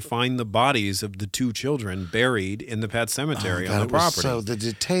headed. They find the bodies of the two children buried in the pet cemetery on the property. So the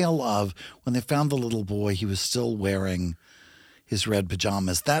detail of when they found the little boy, he was still wearing... his red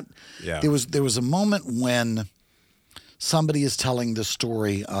pajamas. There was a moment when somebody is telling the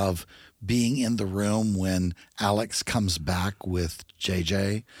story of being in the room when Alex comes back with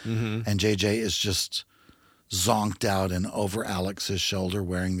JJ, and JJ is just zonked out and over Alex's shoulder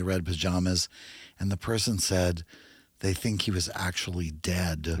wearing the red pajamas, and the person said they think he was actually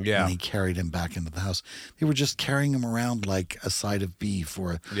dead when he carried him back into the house. They were just carrying him around like a side of beef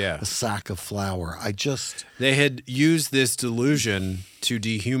or a sack of flour. They had used this delusion to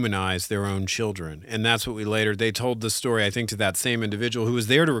dehumanize their own children. And that's what they told the story, I think, to that same individual who was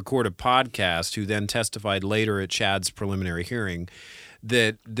there to record a podcast, who then testified later at Chad's preliminary hearing,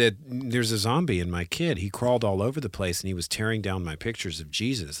 that there's a zombie in my kid. He crawled all over the place and he was tearing down my pictures of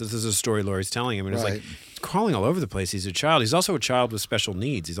Jesus. This is a story Lori's telling him. And it's he's crawling all over the place. He's a child. He's also a child with special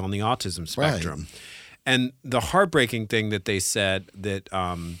needs. He's on the autism spectrum. Right. And the heartbreaking thing that they said that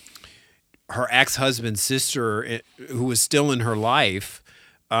her ex-husband's sister, who was still in her life,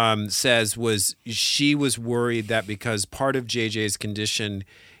 says was she was worried that because part of JJ's condition,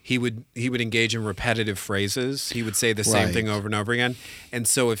 he would engage in repetitive phrases. He would say the same thing over and over again. And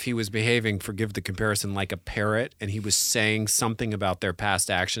so if he was behaving, forgive the comparison, like a parrot, and he was saying something about their past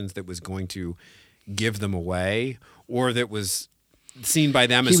actions that was going to give them away, or that was seen by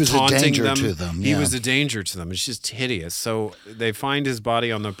them as taunting them. To them. He was a danger to them. It's just hideous. So they find his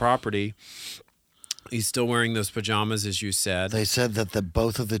body on the property. He's still wearing those pajamas, as you said. They said that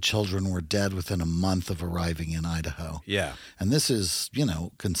both of the children were dead within a month of arriving in Idaho. Yeah. And this is,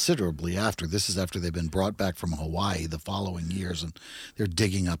 considerably after. This is after they've been brought back from Hawaii the following years, and they're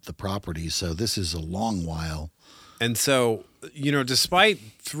digging up the property. So this is a long while. And so, despite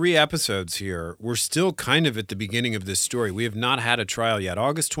 3 episodes here, we're still kind of at the beginning of this story. We have not had a trial yet.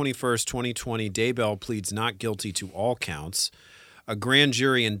 August 21st, 2020, Daybell pleads not guilty to all counts. A grand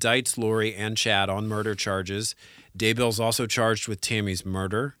jury indicts Lori and Chad on murder charges. Daybell's also charged with Tammy's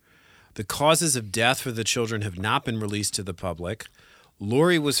murder. The causes of death for the children have not been released to the public.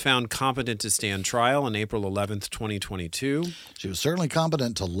 Lori was found competent to stand trial on April 11th, 2022. She was certainly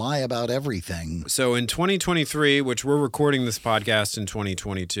competent to lie about everything. So in 2023, which we're recording this podcast in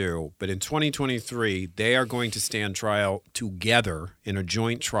 2022, but in 2023, they are going to stand trial together in a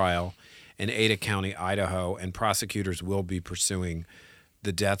joint trial in Ada County, Idaho, and prosecutors will be pursuing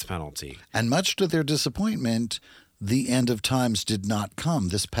the death penalty. And much to their disappointment, the end of times did not come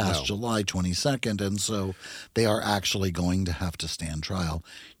this past July 22nd, and so they are actually going to have to stand trial.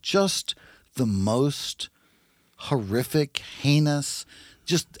 Just the most horrific, heinous,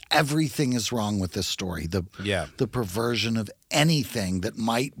 just everything is wrong with this story. The perversion of anything that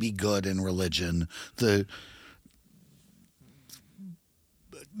might be good in religion, the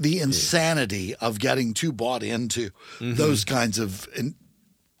insanity of getting too bought into those kinds of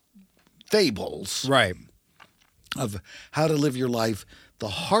fables. Right. Of how to live your life, the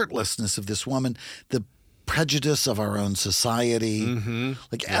heartlessness of this woman, the prejudice of our own society.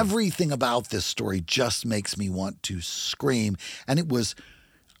 Like everything about this story just makes me want to scream. And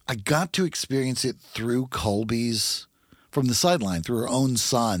I got to experience it through Colby's, from the sideline, through her own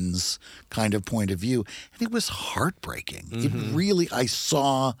son's kind of point of view. And it was heartbreaking. It really,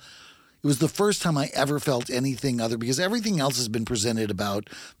 it was the first time I ever felt anything other, because everything else has been presented about,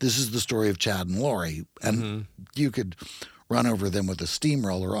 this is the story of Chad and Lori. And you could run over them with a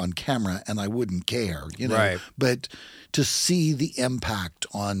steamroller on camera and I wouldn't care, you know. Right. But to see the impact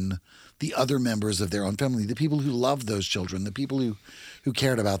on the other members of their own family, the people who loved those children, the people who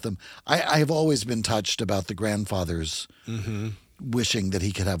cared about them. I have always been touched about the grandfathers wishing that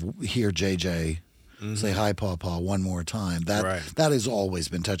he could hear JJ say hi, Pawpaw, one more time. That has always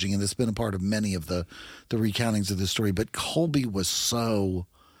been touching, and it's been a part of many of the recountings of this story. But Colby was so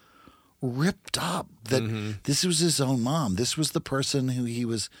ripped up that this was his own mom. This was the person who he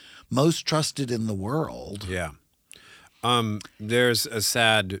was most trusted in the world. Yeah. There's a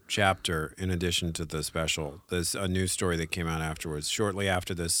sad chapter in addition to the special. There's a news story that came out afterwards. Shortly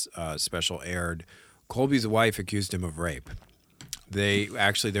after this special aired, Colby's wife accused him of rape. They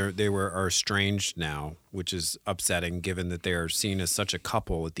are estranged now, which is upsetting given that they are seen as such a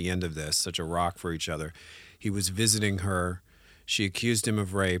couple at the end of this, such a rock for each other. He was visiting her. She accused him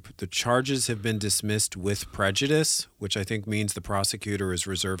of rape. The charges have been dismissed with prejudice, which I think means the prosecutor is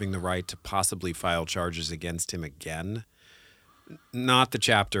reserving the right to possibly file charges against him again. Not the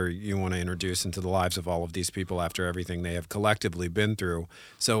chapter you want to introduce into the lives of all of these people after everything they have collectively been through.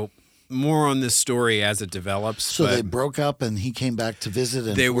 So more on this story as it develops. So they broke up and he came back to visit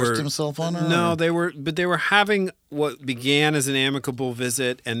and forced himself on her? No, they were having what began as an amicable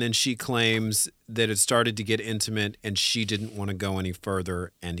visit, and then she claims that it started to get intimate and she didn't want to go any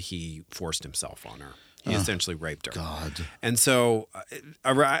further and he forced himself on her. He essentially raped her. God. And so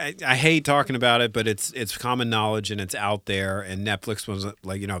I hate talking about it, but it's common knowledge and it's out there. And Netflix was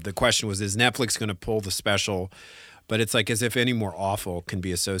like, the question was, is Netflix going to pull the special? But it's like as if any more awful can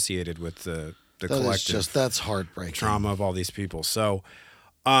be associated with the collective that's heartbreaking trauma of all these people. So,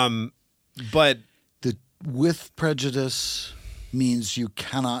 but with prejudice means you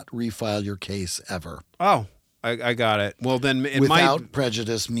cannot refile your case ever. Oh, I got it. Well, then without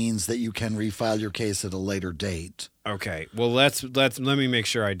prejudice means that you can refile your case at a later date. Okay. Well, let me make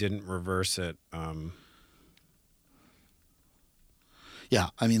sure I didn't reverse it. Yeah,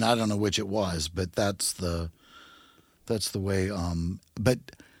 I mean, I don't know which it was, but that's the way. But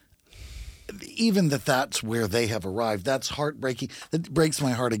even that's where they have arrived. That's heartbreaking. It breaks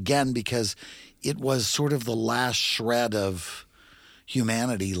my heart again because it was sort of the last shred of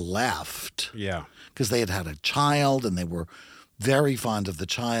humanity left. Yeah. Because they had a child and they were very fond of the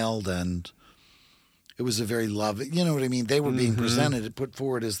child and it was a very loving, you know what I mean? They were being presented, put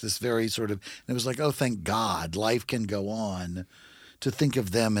forward as this very sort of, and it was like, oh, thank God, life can go on. To think of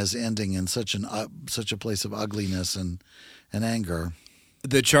them as ending in such a place of ugliness and anger.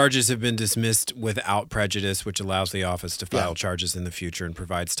 The charges have been dismissed without prejudice, which allows the office to file charges in the future and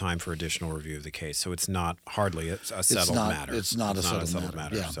provides time for additional review of the case. So it's not hardly a settled matter. It's not a settled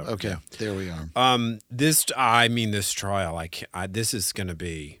matter. Yeah. So, okay. Yeah. There we are. This trial. This is going to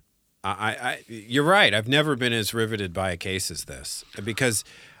be. You're right. I've never been as riveted by a case as this because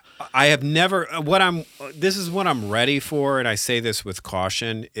I have never. This is what I'm ready for, and I say this with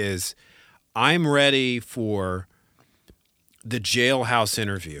caution. Is I'm ready for the jailhouse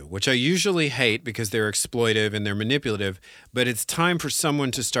interview, which I usually hate because they're exploitive and they're manipulative, but it's time for someone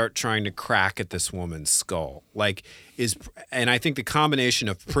to start trying to crack at this woman's skull. And I think the combination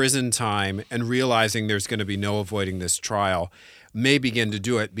of prison time and realizing there's going to be no avoiding this trial may begin to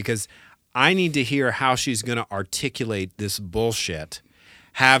do it because I need to hear how she's going to articulate this bullshit,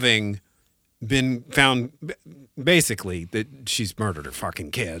 having been found basically that she's murdered her fucking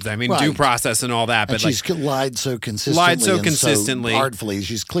kids. I mean, Right. due process and all that, And but like she's lied so consistently. Lied so and consistently. so artfully.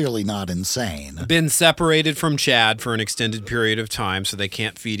 She's clearly not insane. been separated from Chad for an extended period of time, so they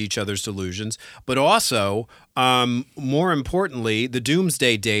can't feed each other's delusions. But also, more importantly, the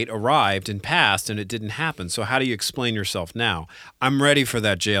doomsday date arrived and passed, and it didn't happen. So how do you explain yourself now? I'm ready for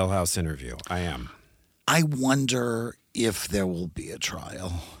that jailhouse interview. I am. I wonder if there will be a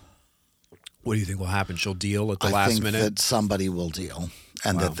trial. What do you think will happen? She'll deal at the I last think minute? that somebody will deal,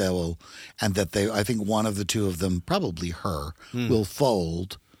 and Wow. that they will, and that they. I think one of the two of them, probably her, will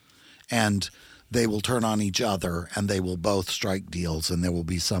fold, and they will turn on each other, and they will both strike deals, and there will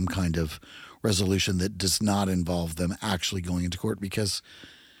be some kind of resolution that does not involve them actually going into court, because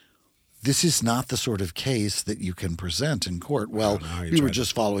this is not the sort of case that you can present in court. Well, know how you we were tried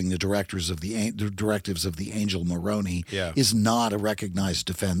just following the directives of the Angel Maroney. Yeah. Is not a recognized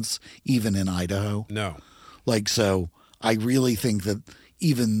defense, even in Idaho. No. Like, so I really think that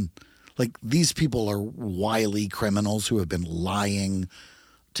even like these people are wily criminals who have been lying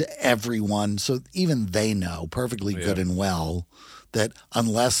to everyone. So even they know perfectly good and well that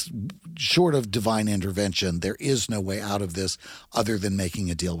unless short of divine intervention, there is no way out of this other than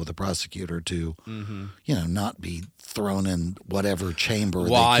making a deal with the prosecutor to, not be thrown in whatever chamber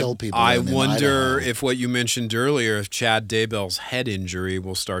they kill people I in wonder Idaho. if what you mentioned earlier, if Chad Daybell's head injury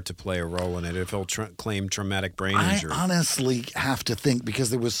will start to play a role in it, if he'll claim traumatic brain I injury. honestly have to think,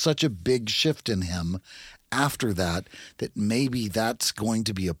 because there was such a big shift in him after that maybe that's going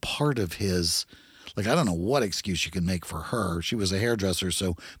to be a part of his. Like, I don't know what excuse you can make for her. She was a hairdresser,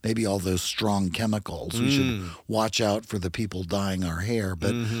 so maybe all those strong chemicals. We should watch out for the people dyeing our hair,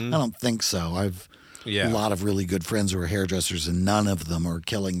 but I don't think so. I've a lot of really good friends who are hairdressers, and none of them are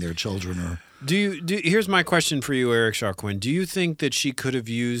killing their children or. Here's my question for you, Eric Shaw Quinn. Do you think that she could have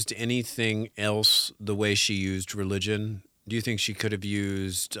used anything else the way she used religion? Do you think she could have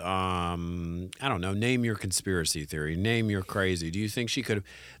used, I don't know, name your conspiracy theory, name your crazy. Do you think she could have,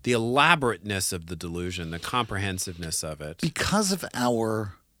 the elaborateness of the delusion, the comprehensiveness of it? Because of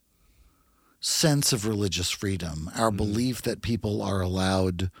our sense of religious freedom, our belief that people are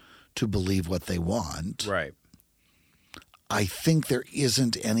allowed to believe what they want, Right. I think there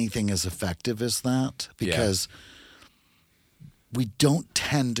isn't anything as effective as that, because we don't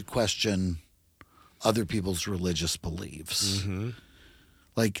tend to question other people's religious beliefs.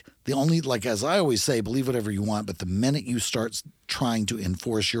 Like as I always say, believe whatever you want, but the minute you start trying to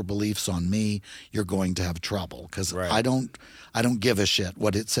enforce your beliefs on me, you're going to have trouble, because Right. I don't give a shit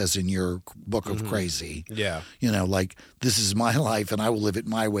what it says in your book of crazy. Yeah. Like, this is my life and I will live it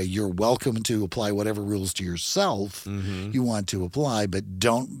my way. You're welcome to apply whatever rules to yourself you want to apply, but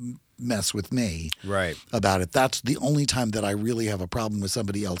don't mess with me Right. about it. That's the only time that I really have a problem with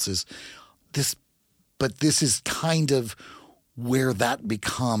somebody else's this. But this is kind of where that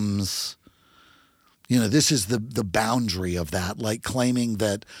becomes, this is the boundary of that, like claiming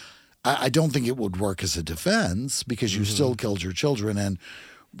that I don't think it would work as a defense, because you still killed your children, and,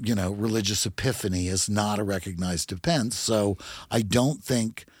 religious epiphany is not a recognized defense. So I don't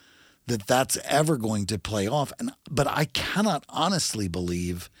think that that's ever going to play off. But I cannot honestly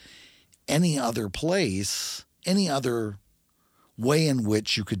believe any other place, any other way in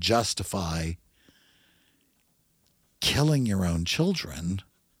which you could justify killing your own children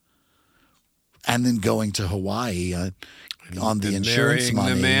and then going to Hawaii on the insurance marrying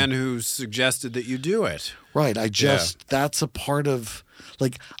money. the man who suggested that you do it. Right. That's a part of,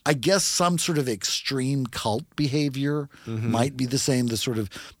 like, I guess some sort of extreme cult behavior might be the same,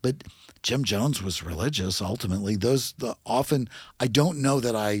 but Jim Jones was religious ultimately. I don't know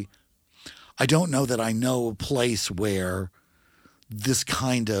that I know a place where this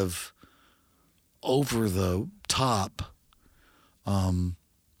kind of over the top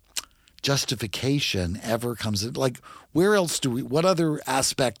justification ever comes in. Like, where else what other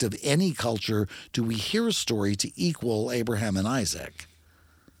aspect of any culture do we hear a story to equal Abraham and Isaac?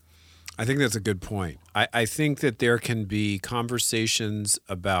 I think that's a good point. I think that there can be conversations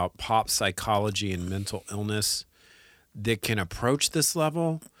about pop psychology and mental illness that can approach this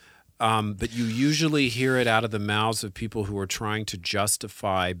level. But you usually hear it out of the mouths of people who are trying to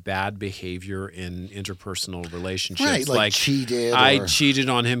justify bad behavior in interpersonal relationships. Right, like cheated. I or, cheated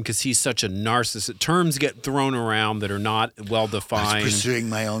on him because he's such a narcissist. Terms get thrown around that are not well I was defined. pursuing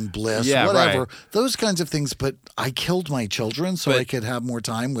my own bliss, Yeah, whatever. right. Those kinds of things. But I killed my children so I could have more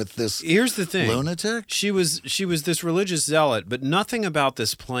time with this Here's the thing. lunatic. She was this religious zealot, but nothing about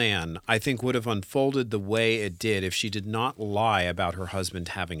this plan, I think, would have unfolded the way it did if she did not lie about her husband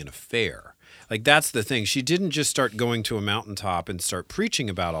having an affair. Like, that's the thing. She didn't just start going to a mountaintop and start preaching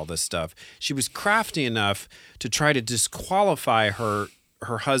about all this stuff. She was crafty enough to try to disqualify her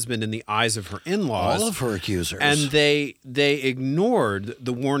husband in the eyes of her in-laws. All of her accusers. And they ignored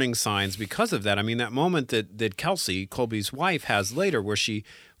the warning signs because of that. I mean, that moment that Kelsey, Colby's wife, has later where she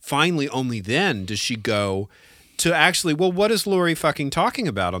finally, only then does she go to actually, well, what is Lori fucking talking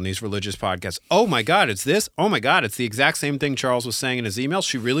about on these religious podcasts? Oh my God, it's this. Oh my God, it's the exact same thing Charles was saying in his email.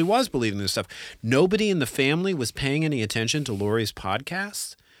 She really was believing this stuff. Nobody in the family was paying any attention to Lori's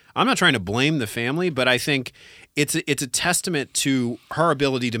podcasts. I'm not trying to blame the family, but I think it's a testament to her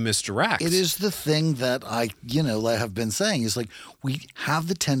ability to misdirect. It is the thing that I have been saying is like we have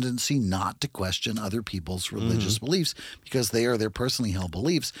the tendency not to question other people's religious beliefs because they are their personally held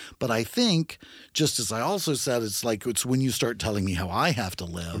beliefs. But I think, just as I also said, it's when you start telling me how I have to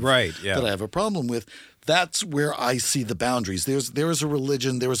live, right? Yeah. that I have a problem with. That's where I see the boundaries. There is a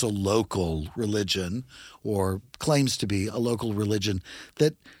religion, there is a local religion, or claims to be a local religion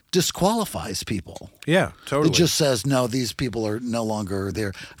that disqualifies people. Yeah, totally. It just says, no, these people are no longer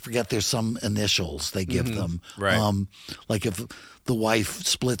there. I forget there's some initials they give them. Right. Like if the wife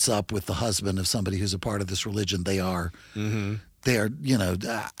splits up with the husband of somebody who's a part of this religion, they are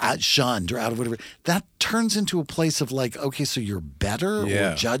shunned or out of whatever. That turns into a place of like, okay, so you're better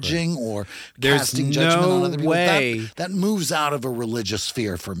or judging or casting judgment on other people. That moves out of a religious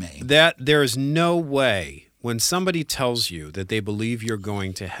sphere for me. That there is no way. When somebody tells you that they believe you're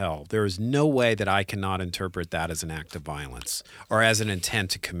going to hell, there is no way that I cannot interpret that as an act of violence or as an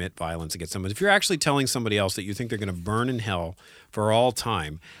intent to commit violence against someone. If you're actually telling somebody else that you think they're going to burn in hell for all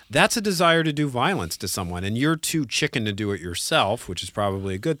time, that's a desire to do violence to someone. And you're too chicken to do it yourself, which is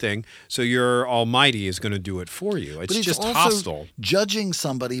probably a good thing. So your almighty is going to do it for you. It's just also hostile. Judging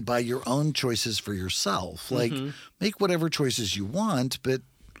somebody by your own choices for yourself. Like, make whatever choices you want, but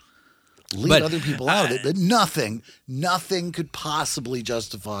leave other people out of it. But nothing could possibly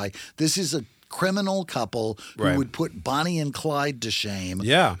justify. This is a criminal couple who would put Bonnie and Clyde to shame,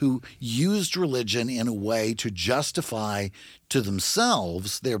 who used religion in a way to justify to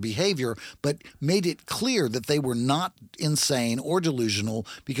themselves their behavior, but made it clear that they were not insane or delusional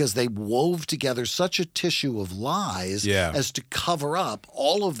because they wove together such a tissue of lies as to cover up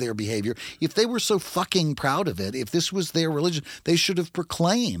all of their behavior. If they were so fucking proud of it, if this was their religion, they should have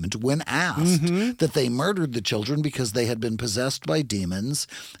proclaimed when asked that they murdered the children because they had been possessed by demons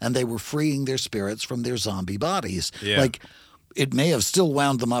and they were freeing their spirits from their zombie bodies. Like, it may have still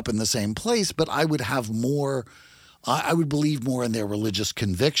wound them up in the same place, but I would have more... I would believe more in their religious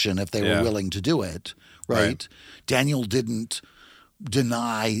conviction if they were willing to do it, right? Daniel didn't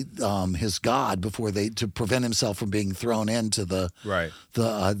deny his God to prevent himself from being thrown into the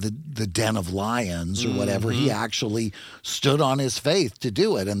den of lions or whatever. He actually stood on his faith to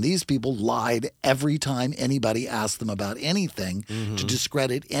do it, and these people lied every time anybody asked them about anything to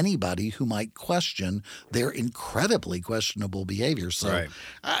discredit anybody who might question their incredibly questionable behavior. So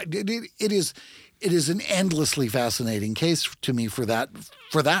it is an endlessly fascinating case to me for that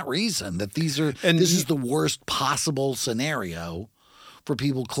reason, that this is the worst possible scenario for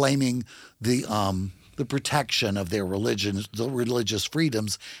people claiming the protection of their religion, the religious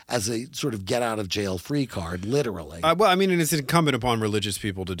freedoms, as a sort of get out of jail free card, literally. Well, I mean, it's incumbent upon religious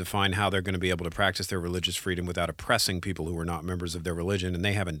people to define how they're going to be able to practice their religious freedom without oppressing people who are not members of their religion, and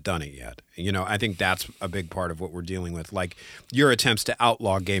they haven't done it yet. I think that's a big part of what we're dealing with. Like, your attempts to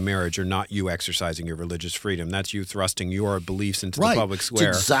outlaw gay marriage are not you exercising your religious freedom. That's you thrusting your beliefs into the public square.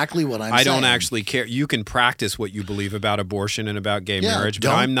 That's exactly what I'm saying. I don't actually care. You can practice what you believe about abortion and about gay marriage,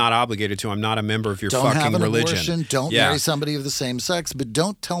 but I'm not obligated to. I'm not a member of your fucking have an religion. Abortion, don't marry somebody of the same sex, but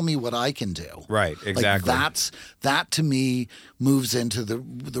don't tell me what I can do. Right, exactly. Like that to me moves into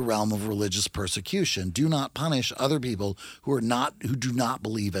the realm of religious persecution. Do not punish other people who do not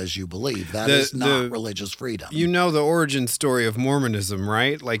believe as you believe. That is not religious freedom. You know the origin story of Mormonism,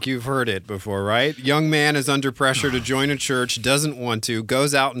 right? Like, you've heard it before, right? Young man is under pressure to join a church, doesn't want to,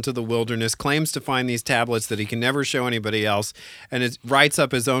 goes out into the wilderness, claims to find these tablets that he can never show anybody else, and it writes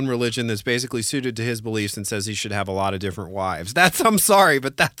up his own religion that's basically suited to his beliefs and says he should have a lot of different wives. I'm sorry,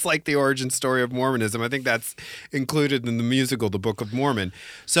 but that's like the origin story of Mormonism. I think that's included in the musical, The Book of Mormon.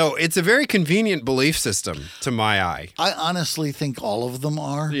 So it's a very convenient belief system to my eye. I honestly think all of them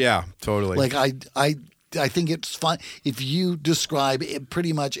are. Yeah, totally. Like, I think it's fun if you describe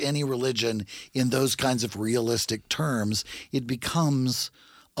pretty much any religion in those kinds of realistic terms, it becomes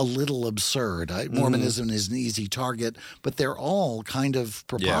a little absurd. Mormonism is an easy target, but they're all kind of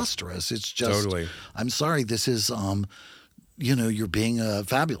preposterous. It's just, I'm sorry, this is you're being a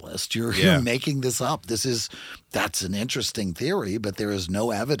fabulist. You're making this up. That's an interesting theory, but there is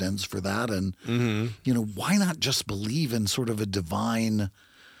no evidence for that. And, why not just believe in sort of a divine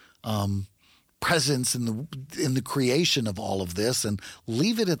presence in the creation of all of this and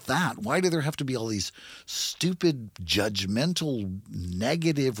leave it at that? Why do there have to be all these stupid, judgmental,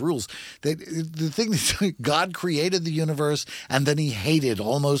 negative rules? The thing is, God created the universe and then he hated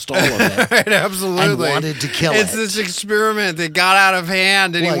almost all of it. Right, absolutely. And wanted to kill It's it. this experiment that got out of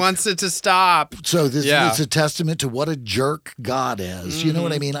hand and he wants it to stop. So it's a testament to what a jerk God is. You know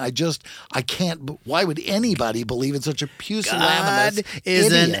what I mean? I can't. Why would anybody believe in such a pusillanimous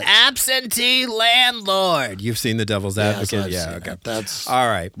idiot? absentee landlord. You've seen The Devil's Advocate? Yes, I've seen it. That's all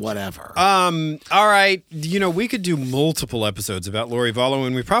right. Whatever. All right. We could do multiple episodes about Lori Vallow,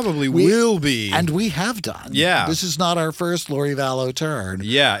 and we probably will be. And we have done. Yeah. This is not our first Lori Vallow turn.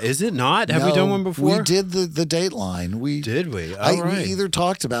 Yeah. Is it not? Have we done one before? We did the Dateline. Did we? All right. We either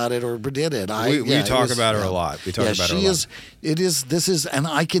talked about it or did it. We talk about her a lot. We talk about her a lot.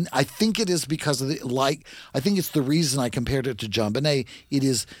 I think it is because of I think it's the reason I compared it to JonBenet. It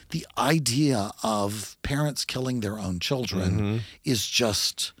is the idea of parents killing their own children is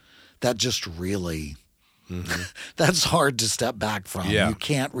just really that's hard to step back from. Yeah. You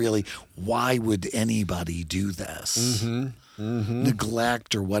can't really. Why would anybody do this?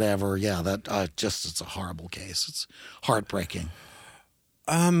 Neglect or whatever. Yeah, that it's a horrible case. It's heartbreaking.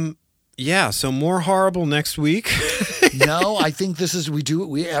 Yeah, so more horrible next week. No, I think this is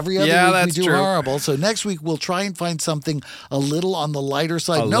every other week we do true. horrible. So next week we'll try and find something a little on the lighter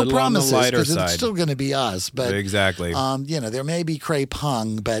side. No promises because it's still going to be us. But exactly. There may be crepe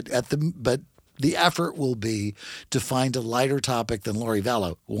hung, but the effort will be to find a lighter topic than Lori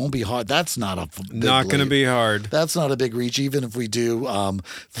Vallow. It won't be hard. That's not not going to be hard. That's not a big reach. Even if we do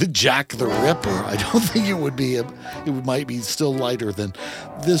the Jack the Ripper, I don't think it would be. It might be still lighter than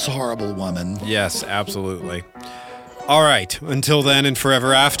this horrible woman. Yes, absolutely. All right. Until then and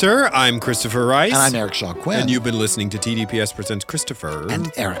forever after, I'm Christopher Rice. And I'm Eric Shaw Quinn. And you've been listening to TDPS Presents Christopher.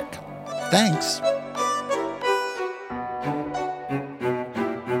 And Eric. Thanks.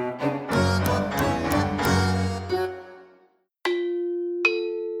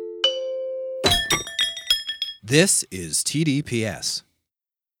 This is TDPS.